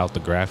maxed out the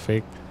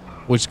graphic,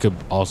 which could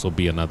also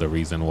be another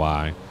reason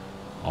why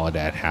all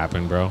that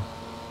happened, bro.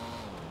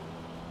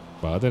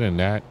 But other than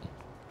that,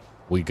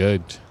 we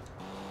good.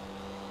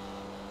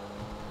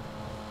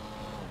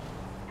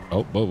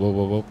 Oh, whoa, whoa,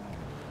 whoa, whoa.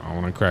 I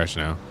don't want to crash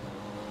now.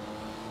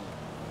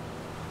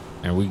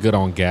 And we good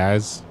on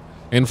gas.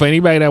 And for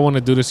anybody that want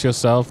to do this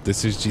yourself,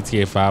 this is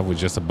GTA 5 with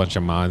just a bunch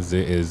of mods.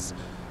 There's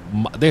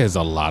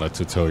a lot of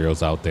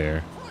tutorials out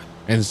there.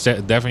 And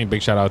definitely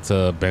big shout out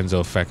to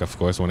Benzo Effect, of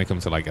course, when it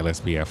comes to like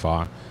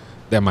LSPFR.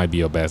 That might be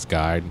your best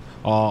guide.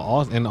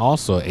 And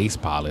also Ace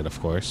Pilot, of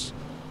course.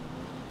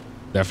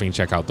 Definitely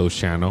check out those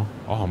channels.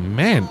 Oh,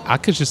 man. I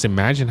could just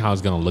imagine how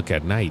it's going to look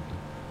at night.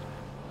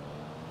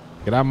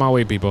 Get out of my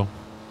way, people.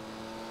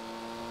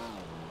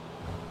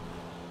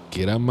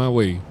 Get out of my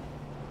way.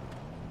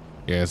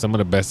 Yeah, some of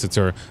the best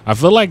tutorial. I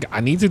feel like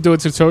I need to do a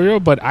tutorial,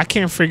 but I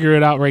can't figure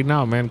it out right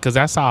now, man, because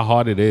that's how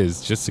hard it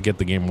is just to get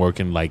the game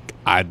working like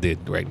I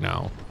did right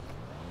now.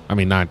 I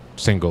mean, not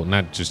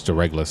just the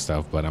regular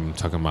stuff, but I'm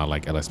talking about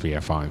like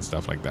LSPFR and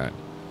stuff like that.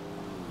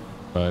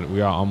 But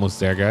we are almost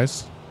there,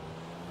 guys.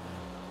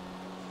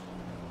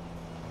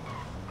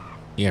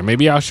 Yeah,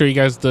 maybe I'll show you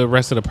guys the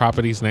rest of the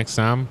properties next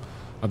time.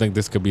 I think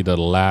this could be the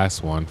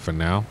last one for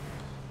now.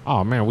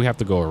 Oh, man, we have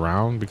to go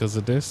around because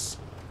of this.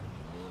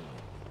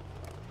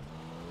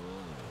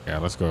 Yeah,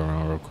 let's go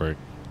around real quick.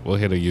 We'll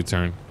hit a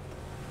U-turn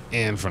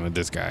in front of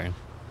this guy.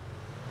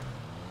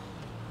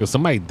 Yo,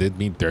 somebody did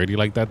me dirty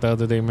like that the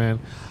other day, man.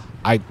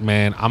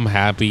 Man, I'm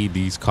happy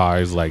these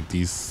cars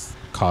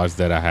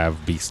that I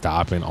have be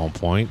stopping on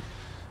point.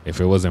 If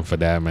it wasn't for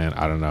that, man,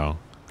 I don't know.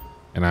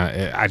 And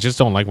I just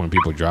don't like when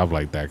people drive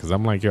like that, because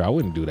I'm like, yo, I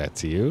wouldn't do that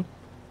to you.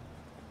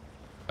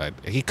 But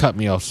he cut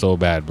me off so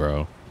bad,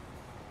 bro.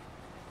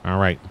 All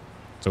right,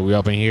 so we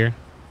up in here.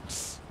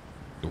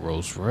 The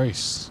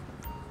Rolls-Royce.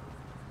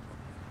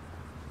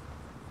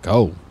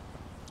 Go.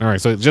 All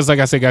right, so just like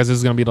I said, guys, this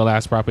is gonna be the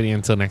last property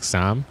until next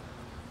time.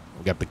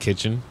 We got the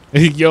kitchen.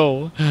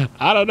 Yo,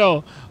 I don't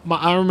know.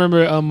 I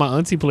remember my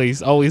auntie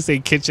place always say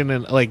kitchen,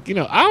 and like, you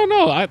know, I don't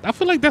know. I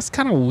feel like that's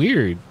kind of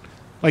weird.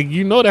 Like,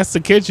 you know, that's the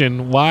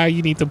kitchen. Why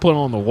you need to put it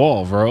on the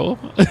wall, bro?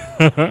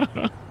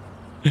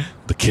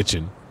 The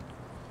kitchen.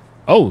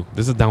 Oh,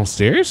 this is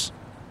downstairs,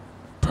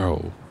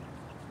 bro.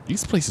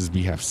 These places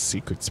have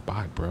secret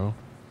spot, bro.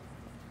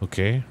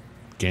 Okay,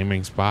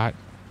 gaming spot,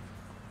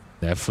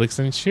 Netflix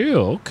and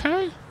chill.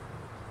 Okay.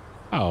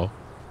 Oh.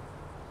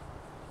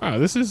 Oh,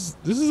 this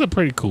is a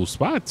pretty cool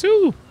spot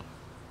too.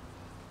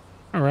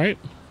 All right.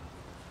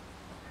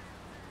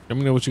 Let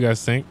me know what you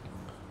guys think.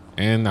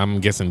 And I'm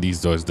guessing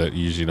these doors that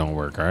usually don't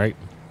work. All right.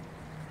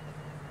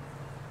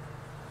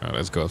 All right,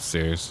 let's go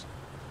upstairs.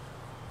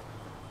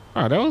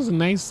 Oh, that was a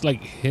nice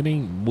like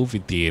hitting movie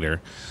theater.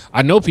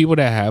 I know people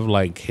that have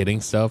like hitting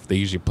stuff. They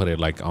usually put it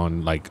like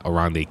on like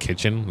around their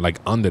kitchen, like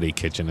under their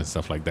kitchen and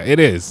stuff like that. It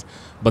is,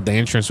 but the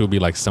entrance will be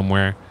like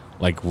somewhere.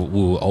 Like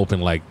we'll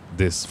open like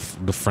the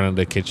front of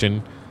the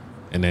kitchen,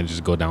 and then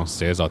just go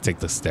downstairs. I'll take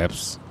the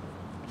steps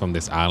from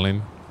this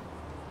island.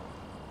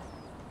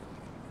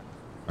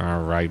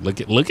 All right,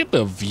 look at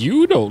the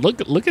view though.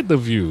 Look at the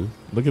view.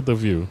 Look at the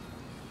view,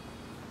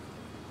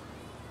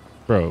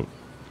 bro.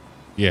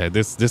 Yeah,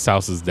 this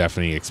house is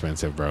definitely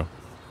expensive, bro.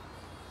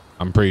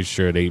 I'm pretty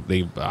sure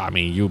I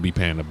mean, you'll be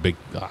paying a big,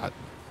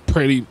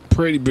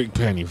 pretty big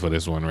penny for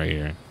this one right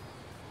here.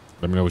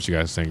 Let me know what you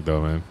guys think,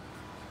 though, man.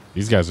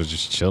 These guys are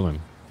just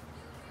chilling.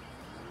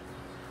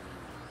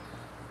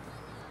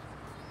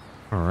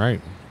 All right,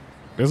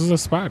 this is a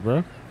spot,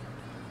 bro.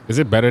 Is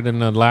it better than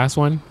the last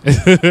one?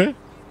 I'm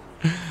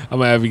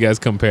gonna have you guys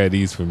compare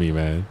these for me,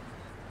 man.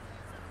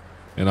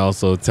 And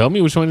also tell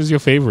me which one is your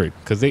favorite,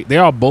 because they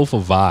are both a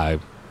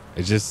vibe.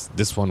 It's just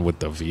this one with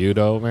the view,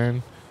 though,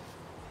 man.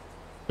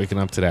 Waking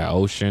up to that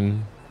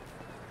ocean,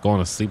 going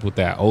to sleep with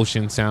that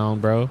ocean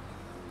sound, bro.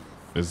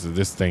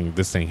 This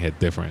thing hit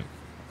different.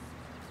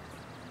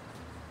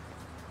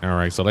 All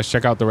right, so let's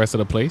check out the rest of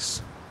the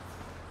place.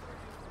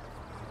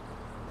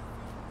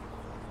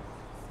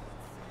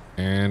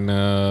 And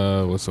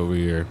what's over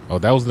here? Oh,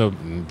 that was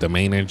the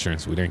main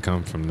entrance. We didn't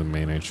come from the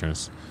main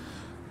entrance.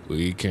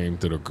 We came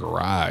through the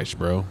garage,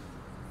 bro.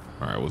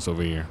 All right, what's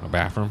over here? A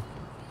bathroom.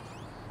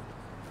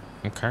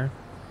 Okay,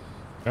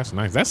 that's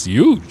nice. That's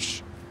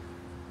huge,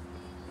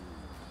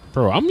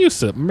 bro. I'm used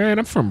to, man,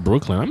 I'm from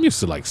Brooklyn. I'm used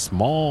to like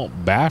small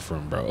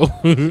bathroom, bro.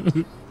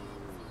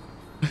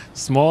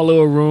 Small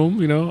little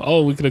room, you know.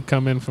 Oh, we could have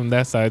come in from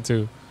that side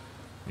too,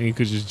 and you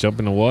could just jump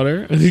in the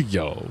water.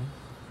 Yo,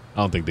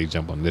 I don't think they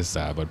jump on this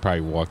side, but probably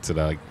walk to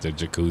the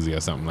jacuzzi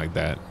or something like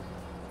that.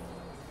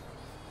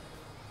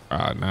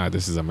 Nah,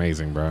 this is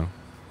amazing, bro.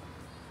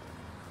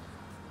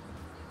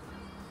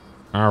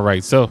 All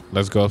right, so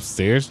let's go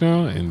upstairs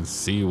now and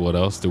see what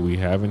else do we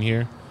have in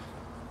here.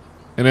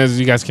 And as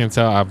you guys can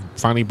tell, I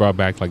finally brought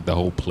back like the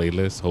whole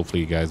playlist. Hopefully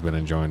you guys been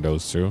enjoying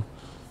those too.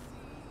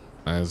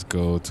 Let's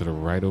go to the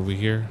right over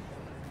here.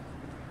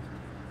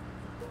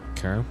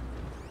 Okay.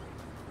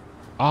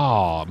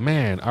 Oh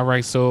man. All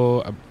right,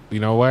 so you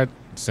know what?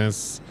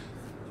 Since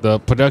the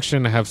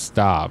production have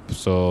stopped,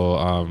 so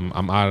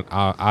I'm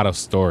out of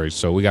storage,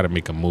 so we got to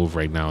make a move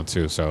right now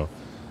too. So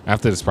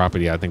after this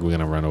property, I think we're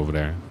gonna run over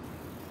there.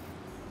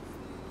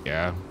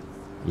 Yeah,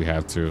 we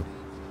have to.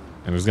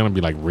 And it's gonna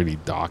be like really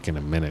dark in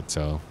a minute,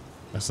 so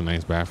that's a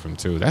nice bathroom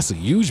too. That's a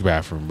huge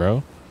bathroom, bro.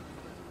 Look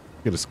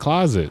at this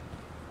closet.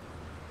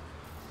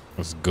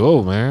 Let's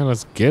go, man.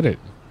 Let's get it.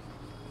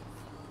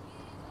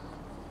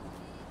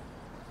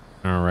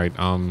 All right,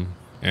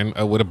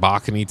 and with a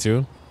balcony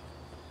too.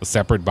 A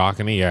separate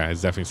balcony. Yeah,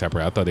 it's definitely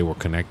separate. I thought they were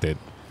connected.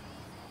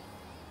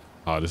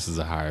 Oh, this is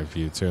a higher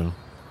view too.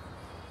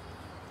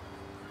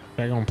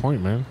 Back on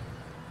point, man.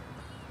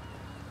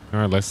 All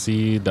right, let's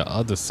see the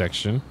other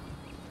section.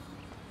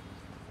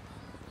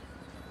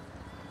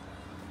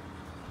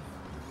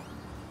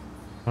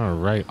 All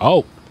right.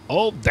 Oh,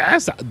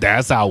 that's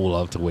how I would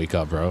love to wake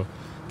up, bro.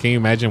 Can you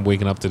imagine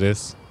waking up to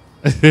this?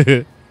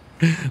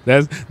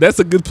 That's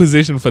a good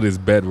position for this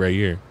bed right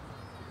here.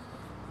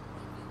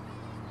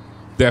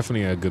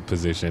 Definitely a good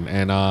position.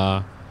 And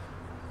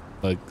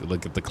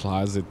look at the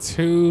closet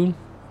too.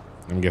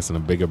 I'm guessing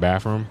a bigger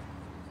bathroom.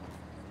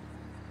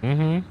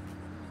 Mm-hmm.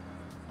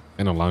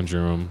 And a laundry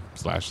room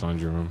 /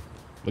 laundry room.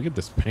 Look at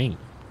this paint.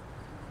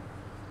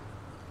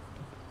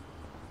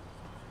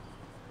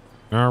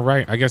 All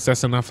right, I guess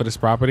that's enough for this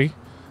property.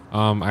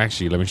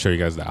 Actually, let me show you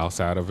guys the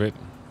outside of it.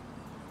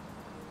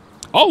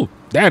 Oh,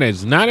 that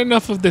is not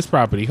enough of this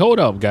property. Hold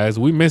up, guys,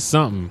 we missed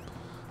something.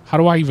 How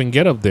do I even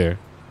get up there?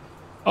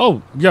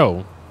 Oh,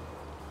 yo,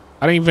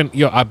 I didn't even,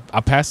 yo,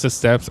 I passed the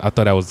steps. I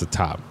thought that was the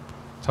top.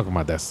 Talking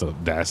about that, so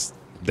that's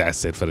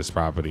it for this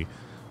property.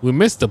 We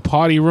missed the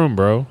party room,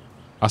 bro.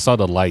 I saw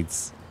the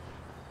lights.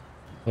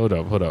 Hold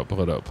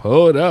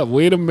up.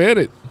 Wait a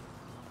minute.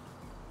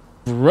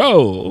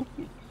 Bro,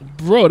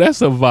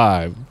 that's a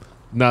vibe.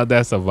 Nah,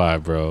 that's a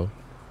vibe, bro.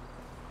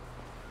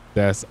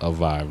 That's a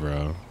vibe,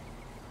 bro.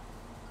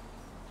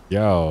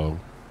 Yo.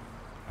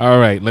 All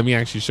right, let me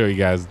actually show you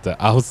guys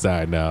the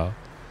outside now.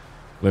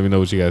 Let me know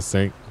what you guys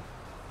think.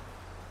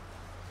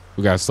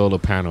 We got solar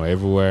panel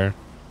everywhere.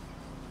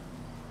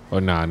 Oh,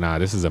 nah,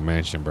 this is a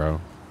mansion,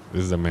 bro.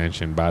 This is a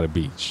mansion by the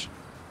beach.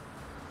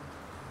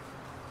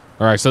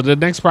 All right, so the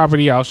next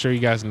property I'll show you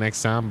guys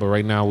next time, but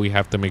right now we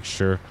have to make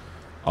sure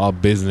all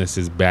business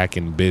is back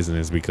in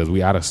business because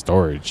we out of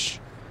storage.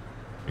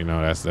 You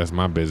know, that's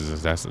my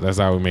business. That's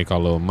how we make our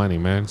little money,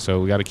 man.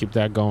 So we got to keep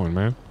that going,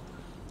 man.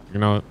 You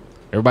know,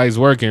 everybody's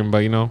working, but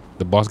you know,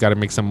 the boss got to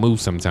make some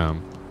moves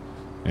sometime.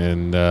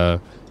 And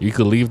you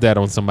could leave that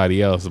on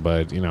somebody else,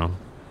 but you know,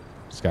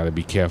 just got to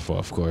be careful,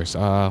 of course.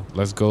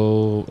 Let's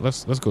go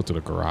to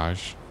the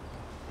garage.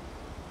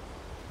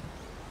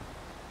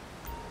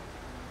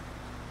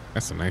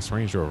 That's a nice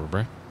Range Rover,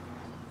 bruh.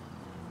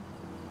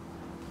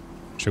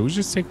 Should we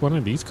just take one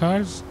of these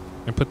cars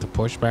and put the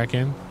Porsche back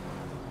in?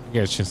 You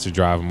get a chance to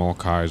drive more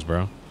cars,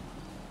 bro.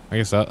 I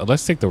guess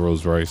let's take the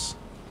Rolls-Royce.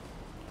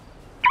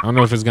 I don't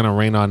know if it's gonna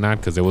rain or not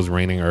because it was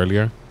raining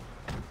earlier.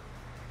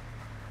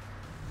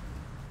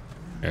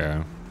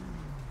 Yeah.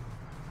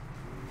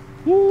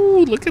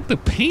 Ooh, look at the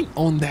paint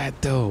on that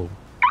though.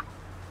 All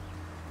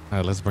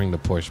right, let's bring the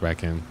Porsche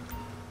back in.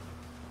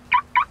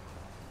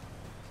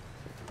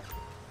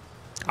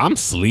 I'm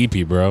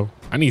sleepy, bro.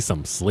 I need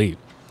some sleep.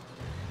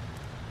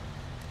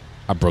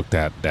 I broke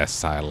that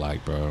side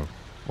light, bro,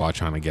 while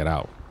trying to get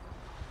out.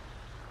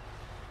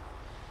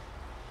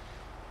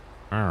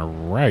 All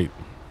right.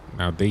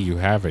 Now there you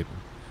have it.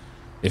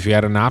 If you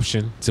had an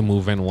option to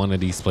move in one of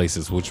these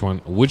places, which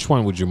one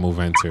would you move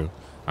into?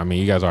 I mean,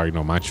 you guys already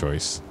know my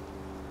choice.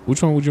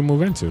 Which one would you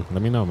move into?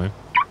 Let me know, man.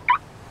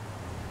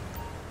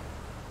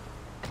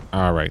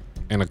 All right.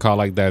 In a car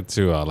like that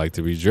too, I like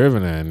to be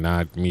driven and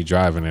not me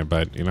driving it,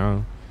 but you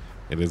know,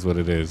 it is what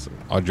it is.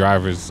 Our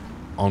driver's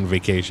on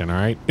vacation, all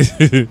right?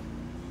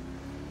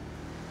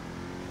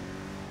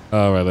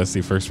 All right, let's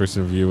see first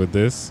person view with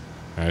this.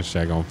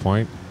 Hashtag on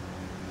point.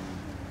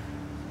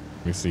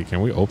 Let me see,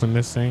 can we open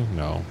this thing?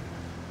 No.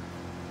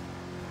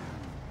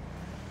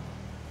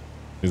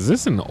 Is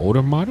this an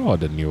older model or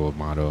the newer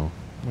model?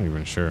 I'm not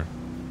even sure.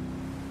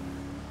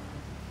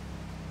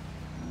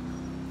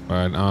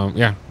 But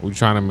yeah, we're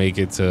trying to make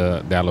it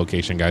to that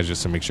location, guys,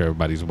 just to make sure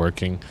everybody's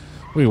working.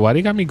 Wait, why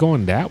they got me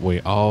going that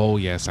way? Oh,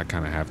 yes, I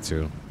kind of have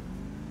to.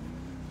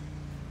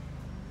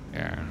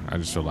 Yeah, I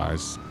just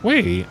realized.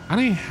 Wait, I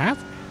didn't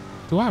have.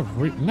 Do I?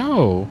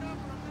 No.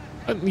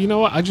 You know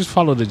what? I just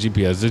follow the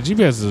GPS. The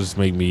GPS just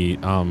make me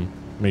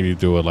maybe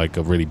do a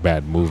really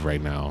bad move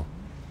right now.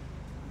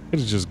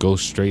 It'll just go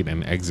straight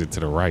and exit to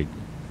the right.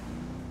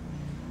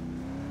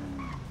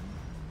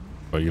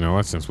 But you know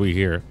what? Since we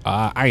here,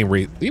 I ain't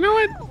race. You know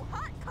what?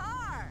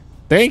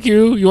 Thank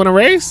you. You want to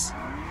race?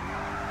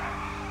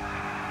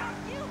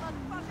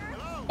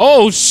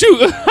 Oh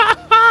shoot!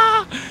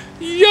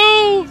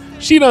 Yo,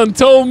 she done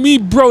told me,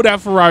 bro,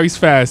 that Ferrari's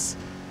fast.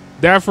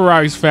 That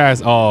Ferrari's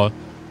fast. Oh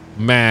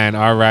man,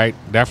 all right,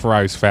 that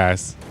Ferrari's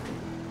fast.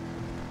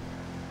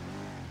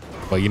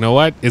 But you know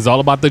what? It's all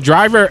about the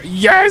driver.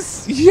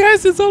 Yes,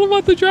 it's all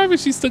about the driver.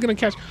 She's still gonna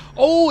catch.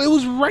 Oh, it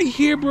was right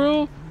here,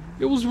 bro.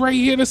 It was right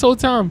here this whole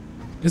time.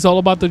 It's all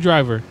about the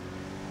driver.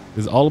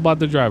 It's all about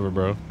the driver,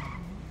 bro.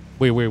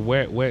 Wait,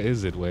 where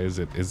is it? Where is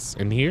it? It's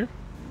in here?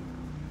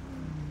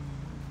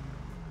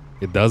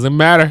 It doesn't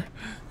matter.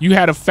 You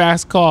had a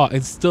fast car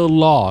and still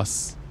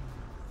lost.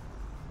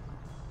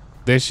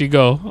 There she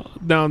go.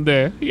 Down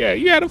there. Yeah,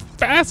 you had a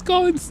fast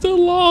car and still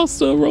lost.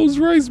 So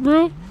Rolls-Royce,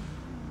 bro.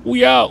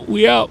 We out.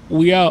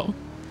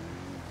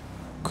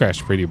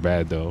 Crashed pretty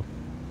bad, though.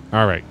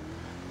 All right.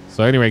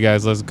 So anyway,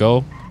 guys, let's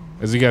go.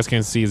 As you guys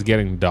can see, it's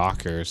getting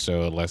darker.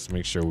 So let's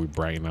make sure we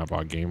brighten up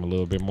our game a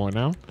little bit more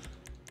now.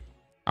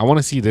 I want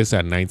to see this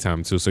at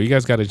nighttime, too. So you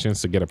guys got a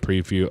chance to get a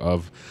preview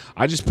of...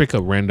 I just pick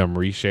a random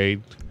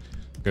reshade,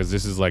 because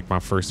this is like my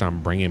first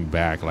time bringing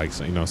back like,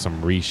 you know,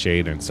 some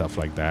reshade and stuff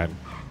like that.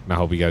 And I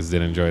hope you guys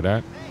did enjoy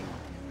that.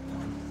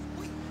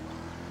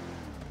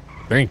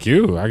 Thank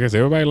you. I guess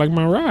everybody liked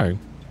my ride.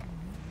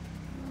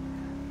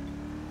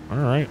 All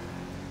right.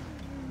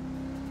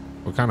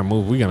 What kind of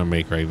move we gonna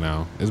make right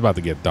now? It's about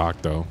to get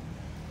dark though.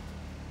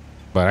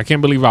 But I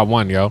can't believe I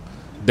won, yo.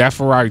 That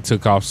Ferrari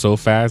took off so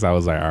fast. I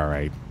was like, all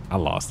right, I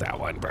lost that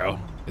one, bro.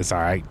 It's all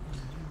right.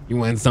 You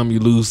win some, you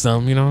lose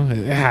some, you know,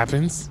 it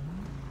happens.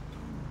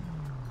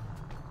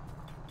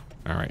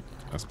 All right,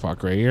 let's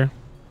park right here.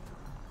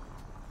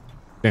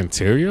 The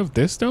interior of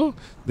this though,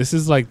 this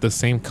is like the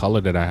same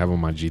color that I have on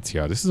my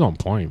GTR. This is on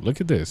point.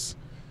 Look at this.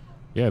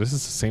 Yeah, this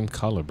is the same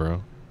color,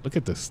 bro. Look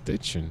at the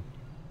stitching.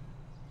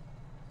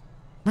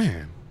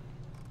 Man.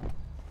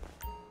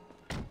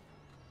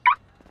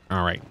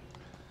 All right.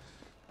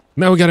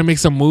 Now we got to make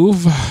some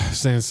move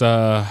since, you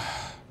know,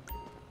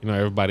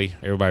 everybody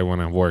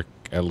want to work.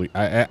 At least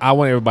I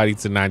want everybody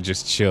to not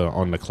just chill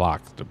on the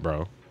clock,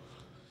 bro.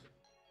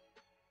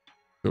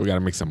 So we got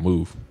to make some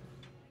move.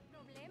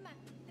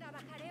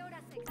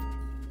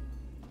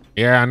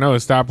 Yeah, I know. It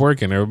stopped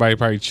working. Everybody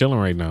probably chilling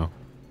right now.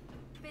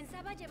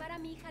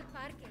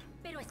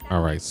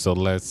 All right, so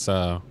let's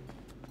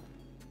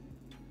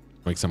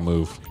make some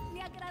move.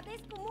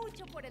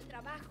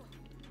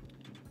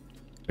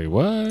 Say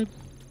what?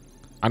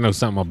 I know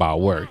something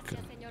about work.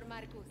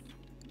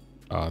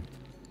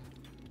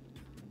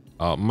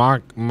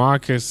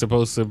 Mark is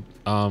supposed to,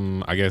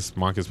 I guess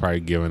Mark is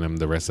probably giving him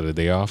the rest of the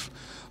day off.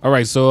 All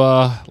right,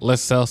 so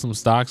let's sell some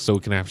stocks so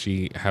we can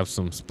actually have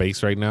some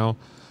space right now.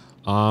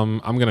 I'm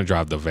gonna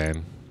drive the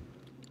van.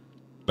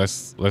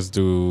 Let's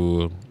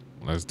do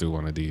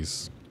one of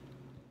these.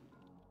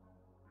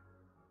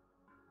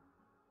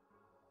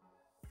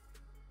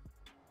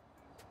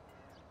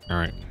 All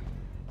right,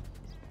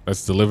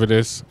 let's deliver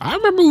this. I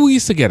remember we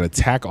used to get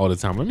attacked all the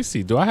time. Let me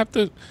see. Do I have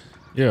to?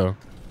 Yeah.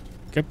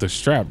 Get the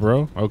strap,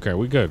 bro. Okay,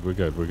 we good. We're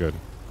good. We're good.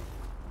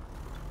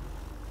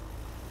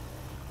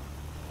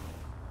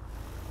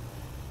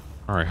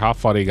 All right, how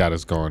far they got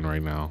us going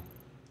right now?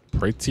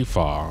 Pretty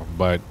far,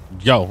 but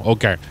yo,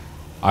 okay.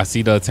 I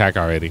see the attack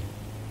already.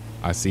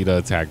 I see the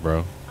attack,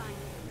 bro.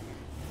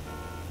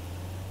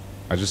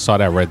 I just saw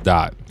that red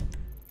dot.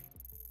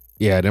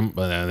 Yeah,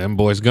 them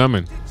boys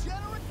gumming.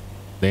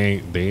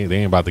 They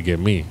ain't about to get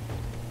me.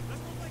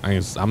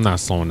 I'm not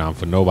slowing down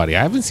for nobody.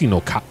 I haven't seen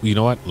no cop. You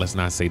know what? Let's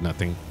not say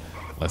nothing.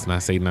 Let's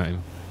not say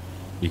nothing.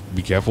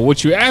 Be careful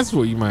what you ask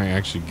for. You might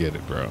actually get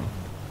it, bro.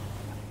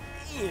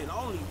 Man,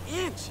 only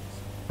inches.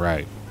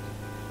 Right.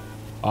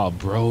 Oh,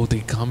 bro,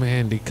 they come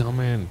in. They come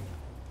in.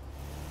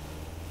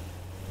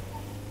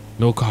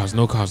 No cars,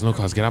 no cars, no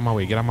cars. Get out my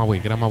way. Get out my way.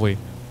 Get out my way.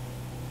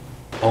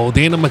 Oh,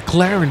 they in a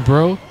McLaren,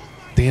 bro.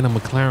 They in a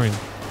McLaren.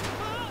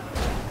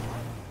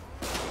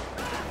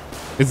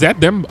 Is that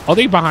them? Are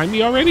they behind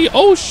me already?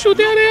 Oh, shoot.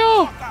 There they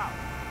are.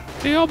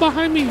 They all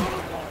behind me.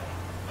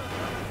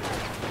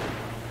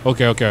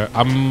 Okay, okay.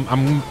 I'm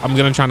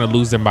gonna try to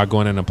lose them by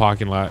going in the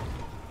parking lot.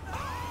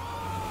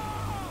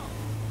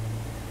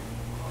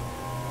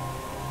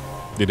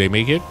 Did they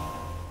make it?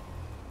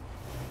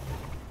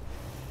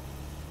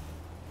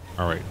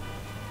 All right.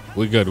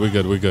 We're good, we're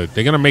good, we're good.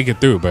 They're gonna make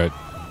it through, but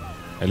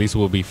at least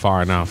we'll be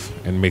far enough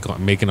and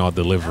making our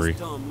delivery.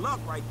 That's dumb luck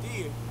right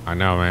there. I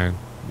know, man.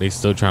 They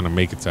still trying to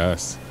make it to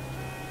us.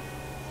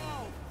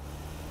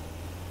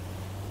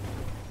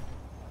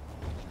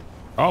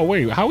 Oh,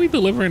 wait. How we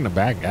delivering the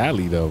back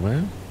alley, though,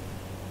 man?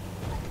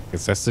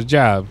 Guess that's the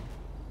job.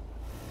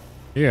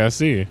 Yeah, I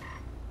see.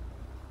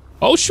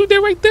 Oh, shoot.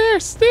 They're right there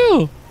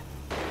still.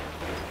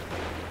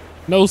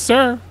 No,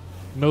 sir.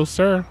 No,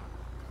 sir.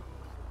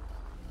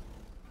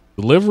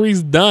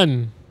 Delivery's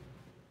done.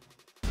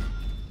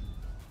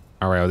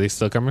 All right. Are they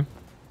still coming?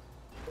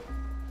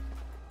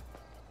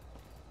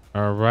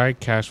 All right.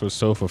 Cash was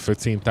sold for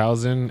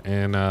 $15,000.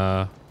 And,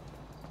 I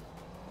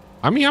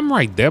mean, I'm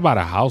right there by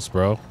the house,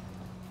 bro.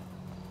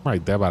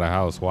 Right there by the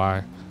house.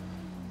 Why?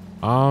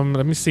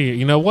 Let me see.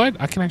 You know what?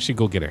 I can actually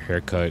go get a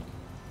haircut.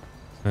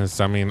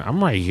 I mean,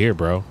 I'm right here,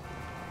 bro.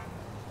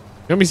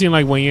 Let me see,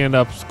 like, when you end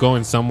up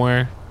going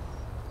somewhere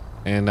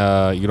and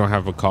you don't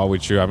have a car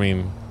with you. I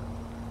mean,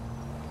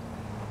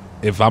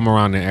 if I'm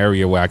around an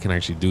area where I can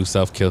actually do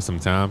stuff, kill some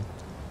time,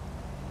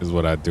 is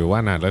what I do.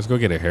 Why not? Let's go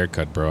get a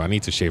haircut, bro. I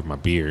need to shave my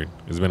beard.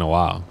 It's been a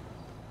while.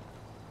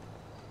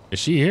 Is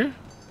she here?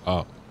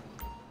 Oh,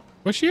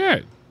 where's she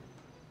at?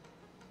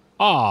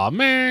 Oh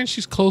man,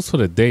 she's closed for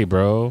the day,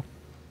 bro.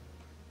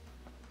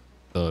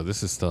 So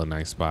this is still a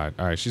nice spot.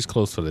 All right, she's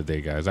closed for the day,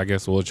 guys. I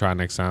guess we'll try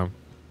next time.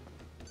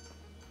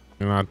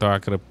 You know, I thought I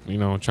could have, you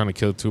know, trying to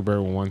kill two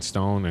birds with one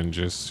stone and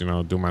just, you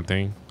know, do my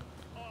thing.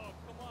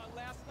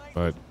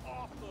 But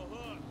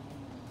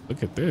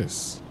look at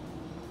this.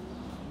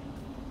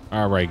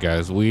 All right,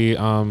 guys. We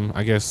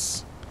I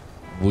guess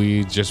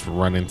we just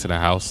run into the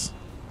house.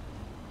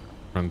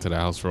 Run to the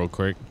house real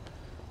quick.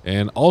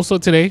 And also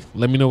today,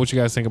 let me know what you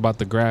guys think about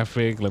the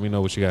graphic. Let me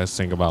know what you guys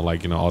think about,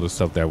 like, you know, all the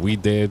stuff that we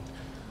did.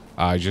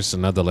 Just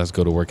another Let's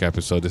Go to Work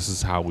episode. This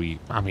is how we've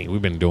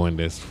been doing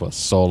this for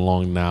so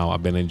long now.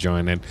 I've been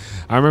enjoying it.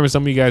 I remember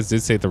some of you guys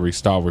did say to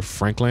restart with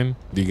Franklin.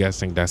 Do you guys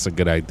think that's a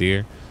good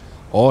idea?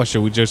 Or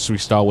should we just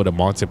restart with a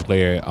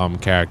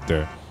multiplayer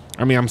character?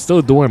 I mean, I'm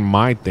still doing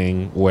my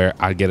thing where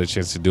I get a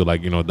chance to do,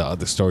 like, you know, the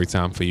other story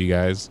time for you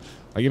guys.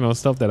 Like, you know,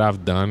 stuff that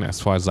I've done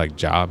as far as, like,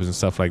 jobs and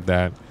stuff like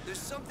that.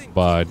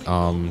 But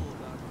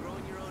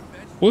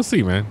we'll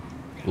see, man.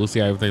 We'll see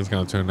how everything's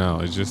gonna turn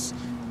out. It's just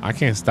I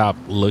can't stop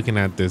looking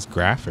at this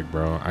graphic,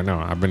 bro. I know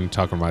I've been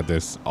talking about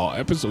this all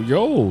episode.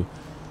 Yo,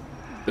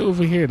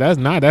 over here, that's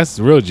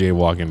real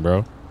jaywalking,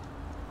 bro.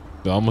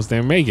 They almost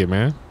didn't make it,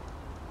 man.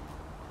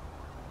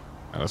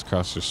 Right, let's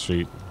cross the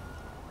street.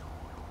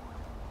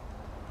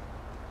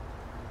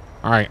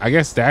 All right, I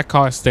guess that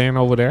car is staying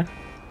over there.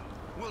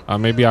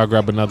 Maybe I'll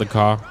grab another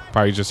car.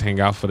 Probably just hang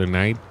out for the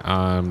night.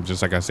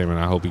 Just like I said, man,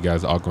 I hope you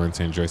guys are going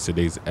to enjoy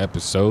today's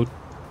episode.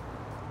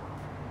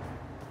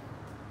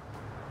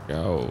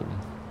 Yo.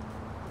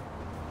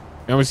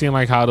 You ever seen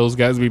like how those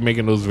guys be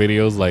making those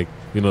videos, like,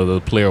 you know,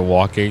 the player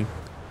walking?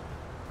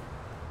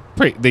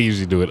 They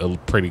usually do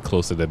it pretty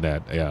closer than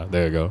that. Yeah,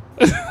 there you go.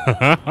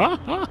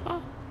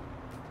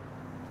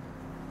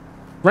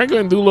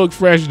 Franklin do look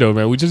fresh though,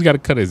 man. We just got to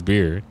cut his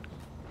beard.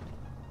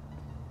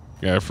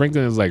 Yeah,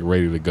 Franklin is like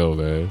ready to go,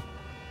 man.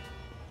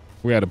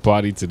 We had a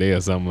party today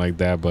or something like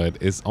that, but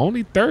it's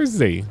only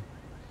Thursday.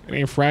 It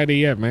ain't Friday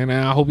yet, man.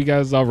 And I hope you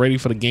guys are ready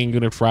for the game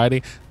unit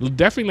Friday.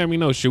 Definitely let me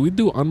know. Should we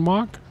do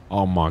unmarked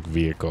or marked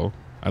vehicle?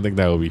 I think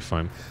that would be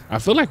fun. I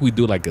feel like we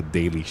do like a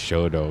daily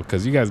show though,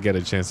 because you guys get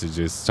a chance to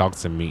just talk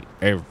to me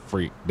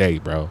every day,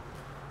 bro.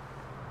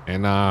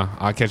 And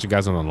I'll catch you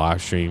guys on the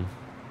live stream,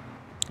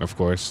 of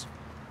course.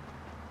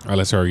 All right,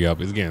 let's hurry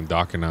up. It's getting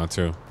darker now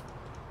too.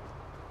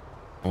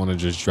 I want to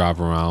just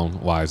drive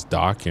around while it's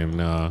dark, and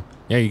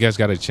yeah, you guys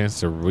got a chance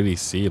to really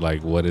see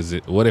like what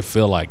it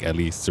feel like at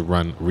least to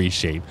run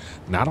reshape.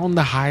 Not on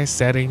the highest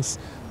settings.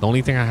 The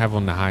only thing I have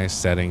on the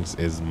highest settings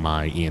is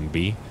my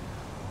ENB,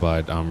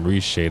 but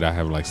reshade I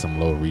have like some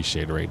low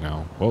reshade right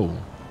now. Whoa.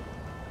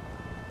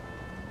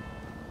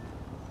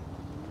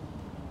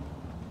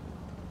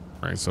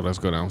 All right, so let's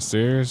go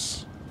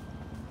downstairs.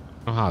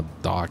 I don't know how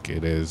dark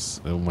it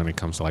is when it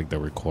comes to like the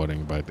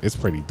recording, but it's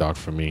pretty dark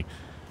for me.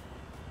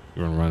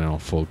 You're running on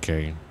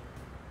 4K.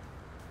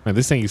 Man,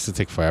 this thing used to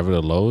take forever to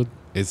load.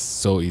 It's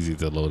so easy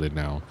to load it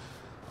now.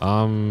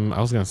 I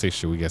was gonna say,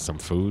 should we get some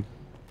food?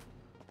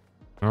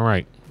 All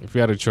right, if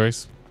you had a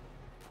choice,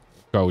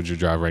 how would you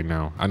drive right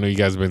now? I know you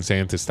guys have been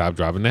saying to stop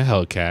driving the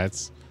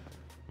Hellcats.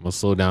 I'm gonna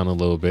slow down a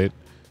little bit.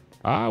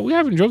 We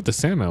haven't drove the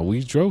Santa.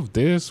 We drove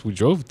this. We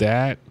drove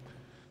that.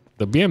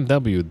 The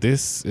BMW.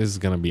 This is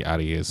gonna be out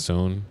of here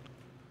soon.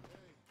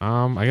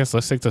 I guess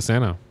let's take the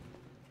Santa.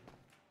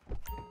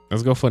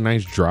 Let's go for a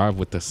nice drive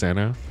with the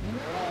Santa.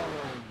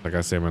 Like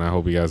I said, man, I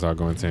hope you guys are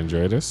going to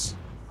enjoy this.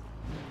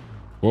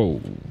 Whoa.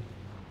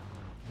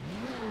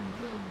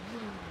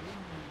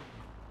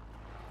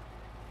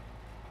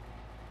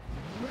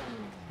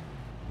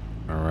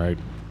 All right.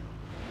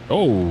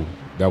 Oh,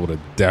 that would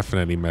have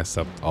definitely messed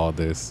up all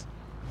this.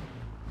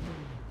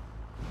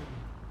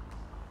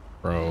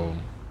 Bro.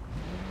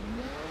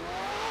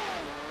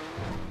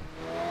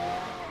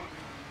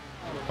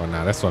 Oh,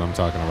 nah, that's what I'm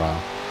talking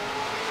about.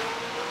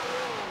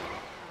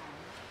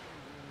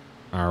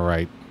 All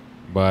right.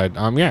 But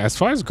yeah, as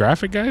far as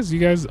graphic guys, you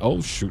guys,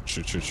 oh shoot.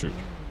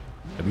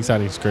 At least I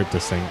didn't scrape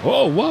this thing.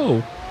 Oh,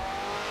 whoa.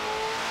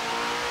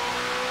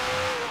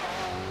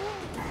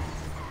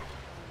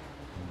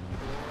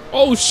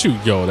 Oh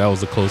shoot, yo, that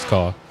was a close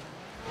call.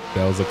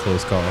 That was a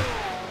close call.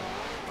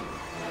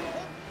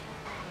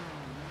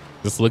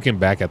 Just looking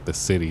back at the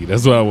city,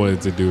 that's what I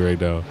wanted to do right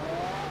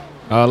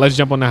now. Let's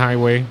jump on the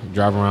highway,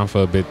 drive around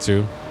for a bit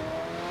too.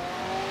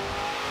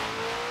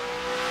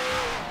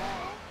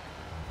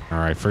 All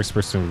right, first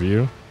person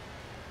view.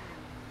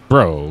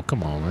 Bro,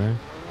 come on, man.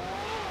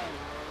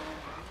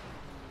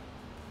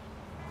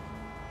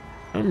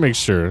 Let me make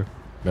sure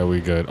that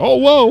we good. Oh,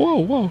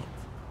 whoa.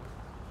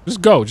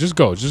 Just go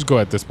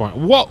at this point.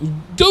 Whoa,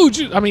 dude,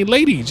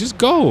 lady, just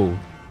go.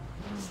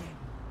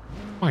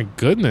 My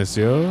goodness,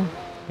 yo.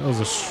 That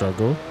was a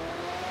struggle.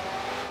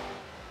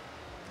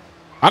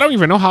 I don't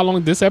even know how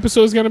long this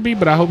episode is going to be,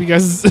 but I hope you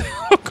guys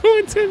are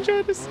going to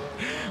enjoy this.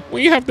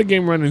 When you have the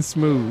game running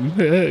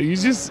smooth, you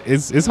just,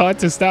 it's hard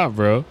to stop,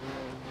 bro.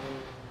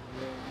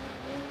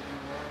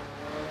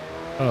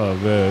 Oh,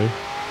 man.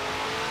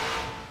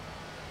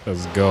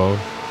 Let's go.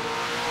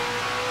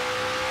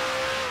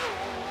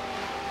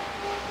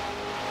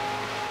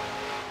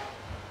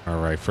 All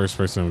right, first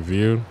person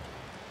view.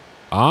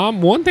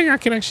 One thing I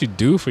can actually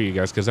do for you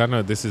guys, because I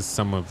know this is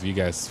some of you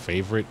guys'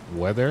 favorite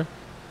weather,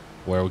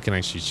 where we can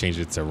actually change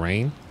it to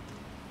rain.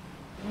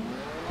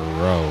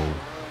 Bro.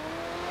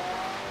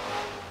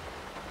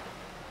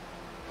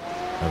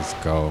 Let's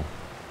go.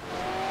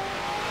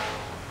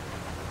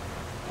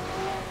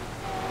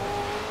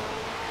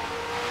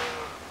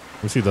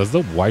 Let me see, does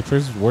the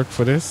wipers work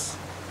for this?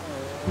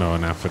 No,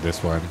 not for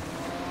this one.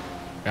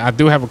 I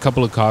do have a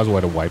couple of cars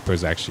where the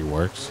wipers actually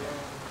works.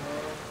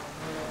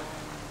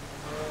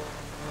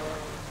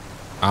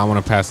 I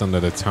want to pass under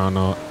the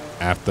tunnel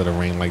after the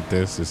rain like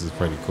this. This is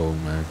pretty cool,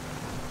 man.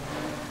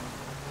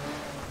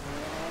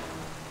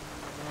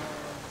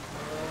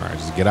 All right,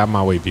 just get out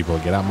my way, people.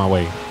 Get out my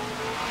way.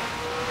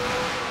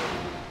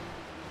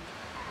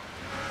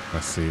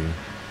 Let's see.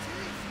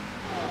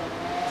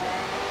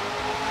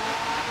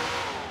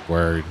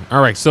 Word.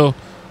 All right, so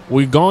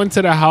we're going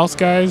to the house,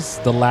 guys.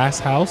 The last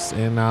house,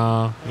 and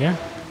yeah.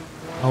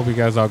 I hope you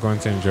guys are going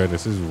to enjoy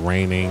this. It's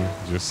raining.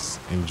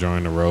 Just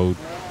enjoying the road.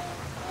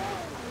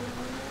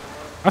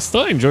 I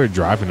still enjoy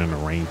driving in the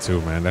rain too,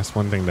 man. That's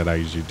one thing that I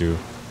usually do.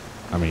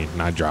 I mean,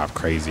 not drive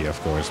crazy, of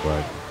course,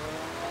 but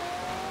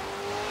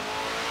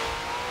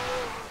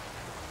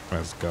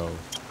let's go.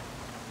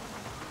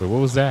 Wait, what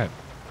was that?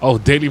 Oh,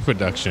 daily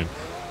production.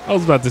 I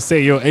was about to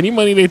say, yo, any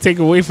money they take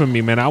away from me,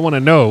 man, I want to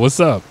know.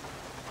 What's up?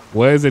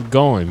 Where is it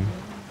going?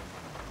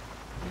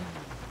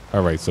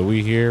 All right, so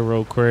we here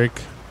real quick.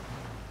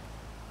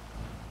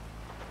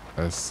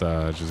 Let's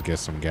just get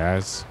some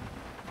gas.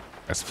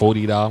 That's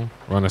 $40.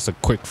 Run us a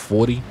quick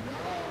 40.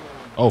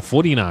 Oh,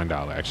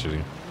 $49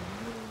 actually.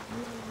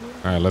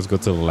 All right, let's go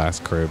to the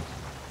last crib.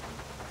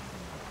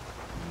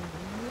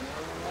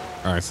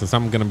 All right, since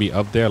I'm gonna be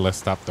up there, let's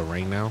stop the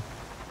rain now.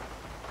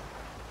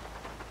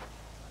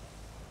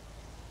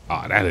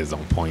 Oh, that is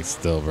on point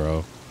still,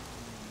 bro.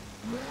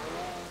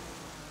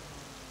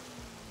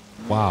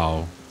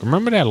 Wow.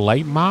 Remember that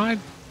light mod?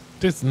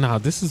 This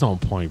is on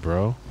point,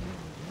 bro.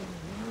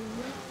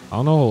 I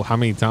don't know how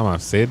many times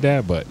I've said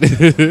that, but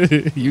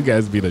you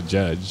guys be the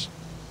judge.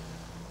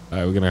 All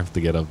right, we're gonna have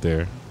to get up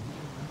there.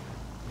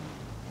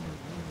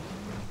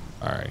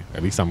 All right,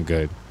 at least I'm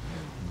good.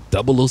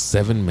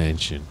 007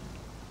 Mansion.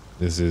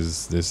 This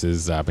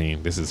is I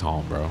mean, this is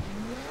home, bro.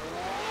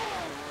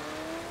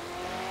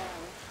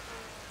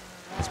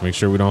 Let's make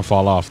sure we don't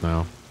fall off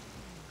now.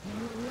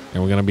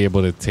 And we're gonna be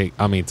able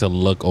to to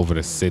look over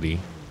the city.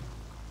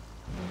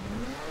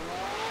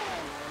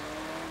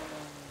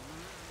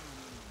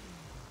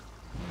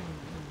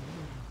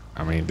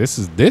 I mean,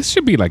 this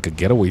should be like a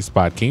getaway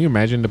spot. Can you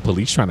imagine the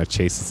police trying to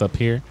chase us up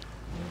here?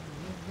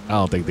 I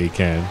don't think they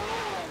can.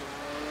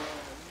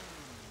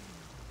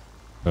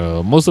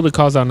 Most of the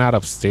cars are not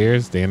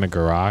upstairs. They're in the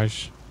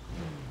garage.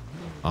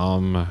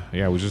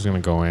 Yeah, we're just gonna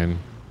go in.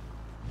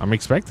 I'm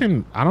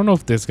expecting, I don't know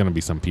if there's gonna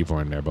be some people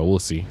in there, but we'll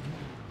see.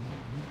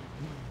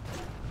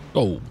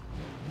 Oh, you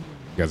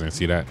guys didn't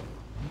see that?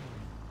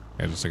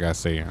 Yeah, just like I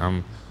say,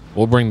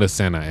 we'll bring the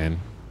Senna in.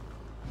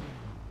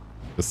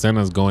 The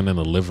Senna's going in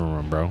the living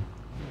room, bro.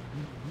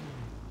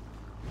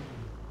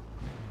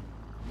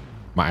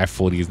 My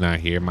F40 is not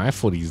here. My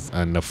F40 is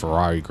in the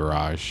Ferrari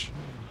garage.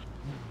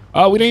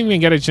 Oh, we didn't even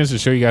get a chance to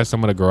show you guys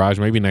some of the garage.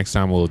 Maybe next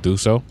time we'll do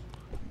so.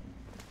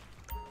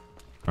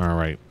 All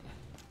right.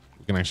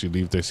 We can actually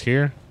leave this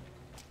here.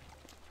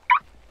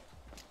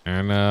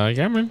 And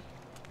yeah, man.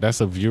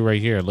 That's a view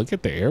right here. Look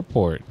at the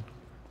airport.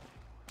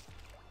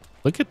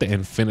 Look at the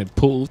infinite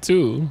pool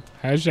too.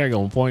 Hashtag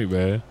on point,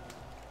 man.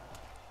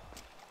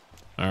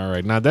 All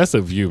right, now that's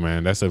a view,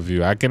 man. That's a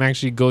view. I can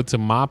actually go to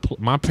my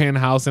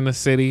penthouse in the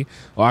city,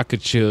 or I could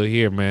chill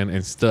here, man,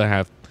 and still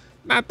have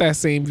not that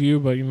same view,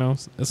 but you know,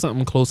 it's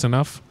something close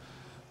enough.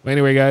 But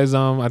anyway, guys,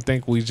 I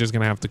think we're just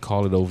gonna have to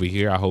call it over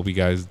here. I hope you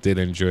guys did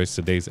enjoy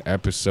today's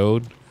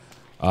episode.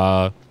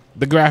 The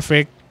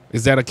graphic,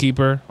 is that a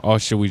keeper, or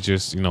should we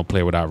just, you know,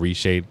 play without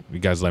reshade? You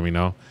guys let me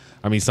know.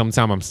 I mean,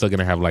 sometime I'm still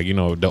gonna have, like, you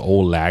know, the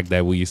old lag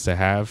that we used to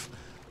have,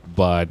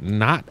 but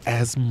not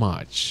as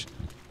much.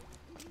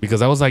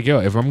 Because I was like,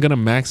 yo, if I'm gonna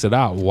max it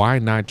out, why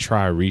not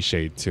try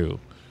reshade too?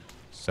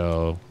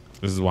 So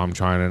this is why I'm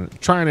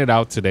trying it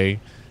out today.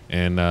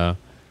 And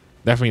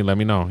definitely let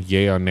me know,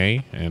 yay or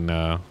nay. And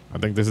I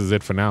think this is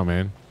it for now,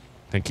 man.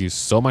 Thank you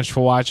so much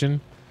for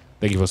watching.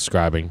 Thank you for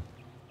subscribing.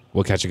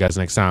 We'll catch you guys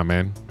next time,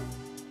 man.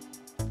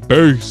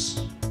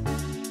 Peace.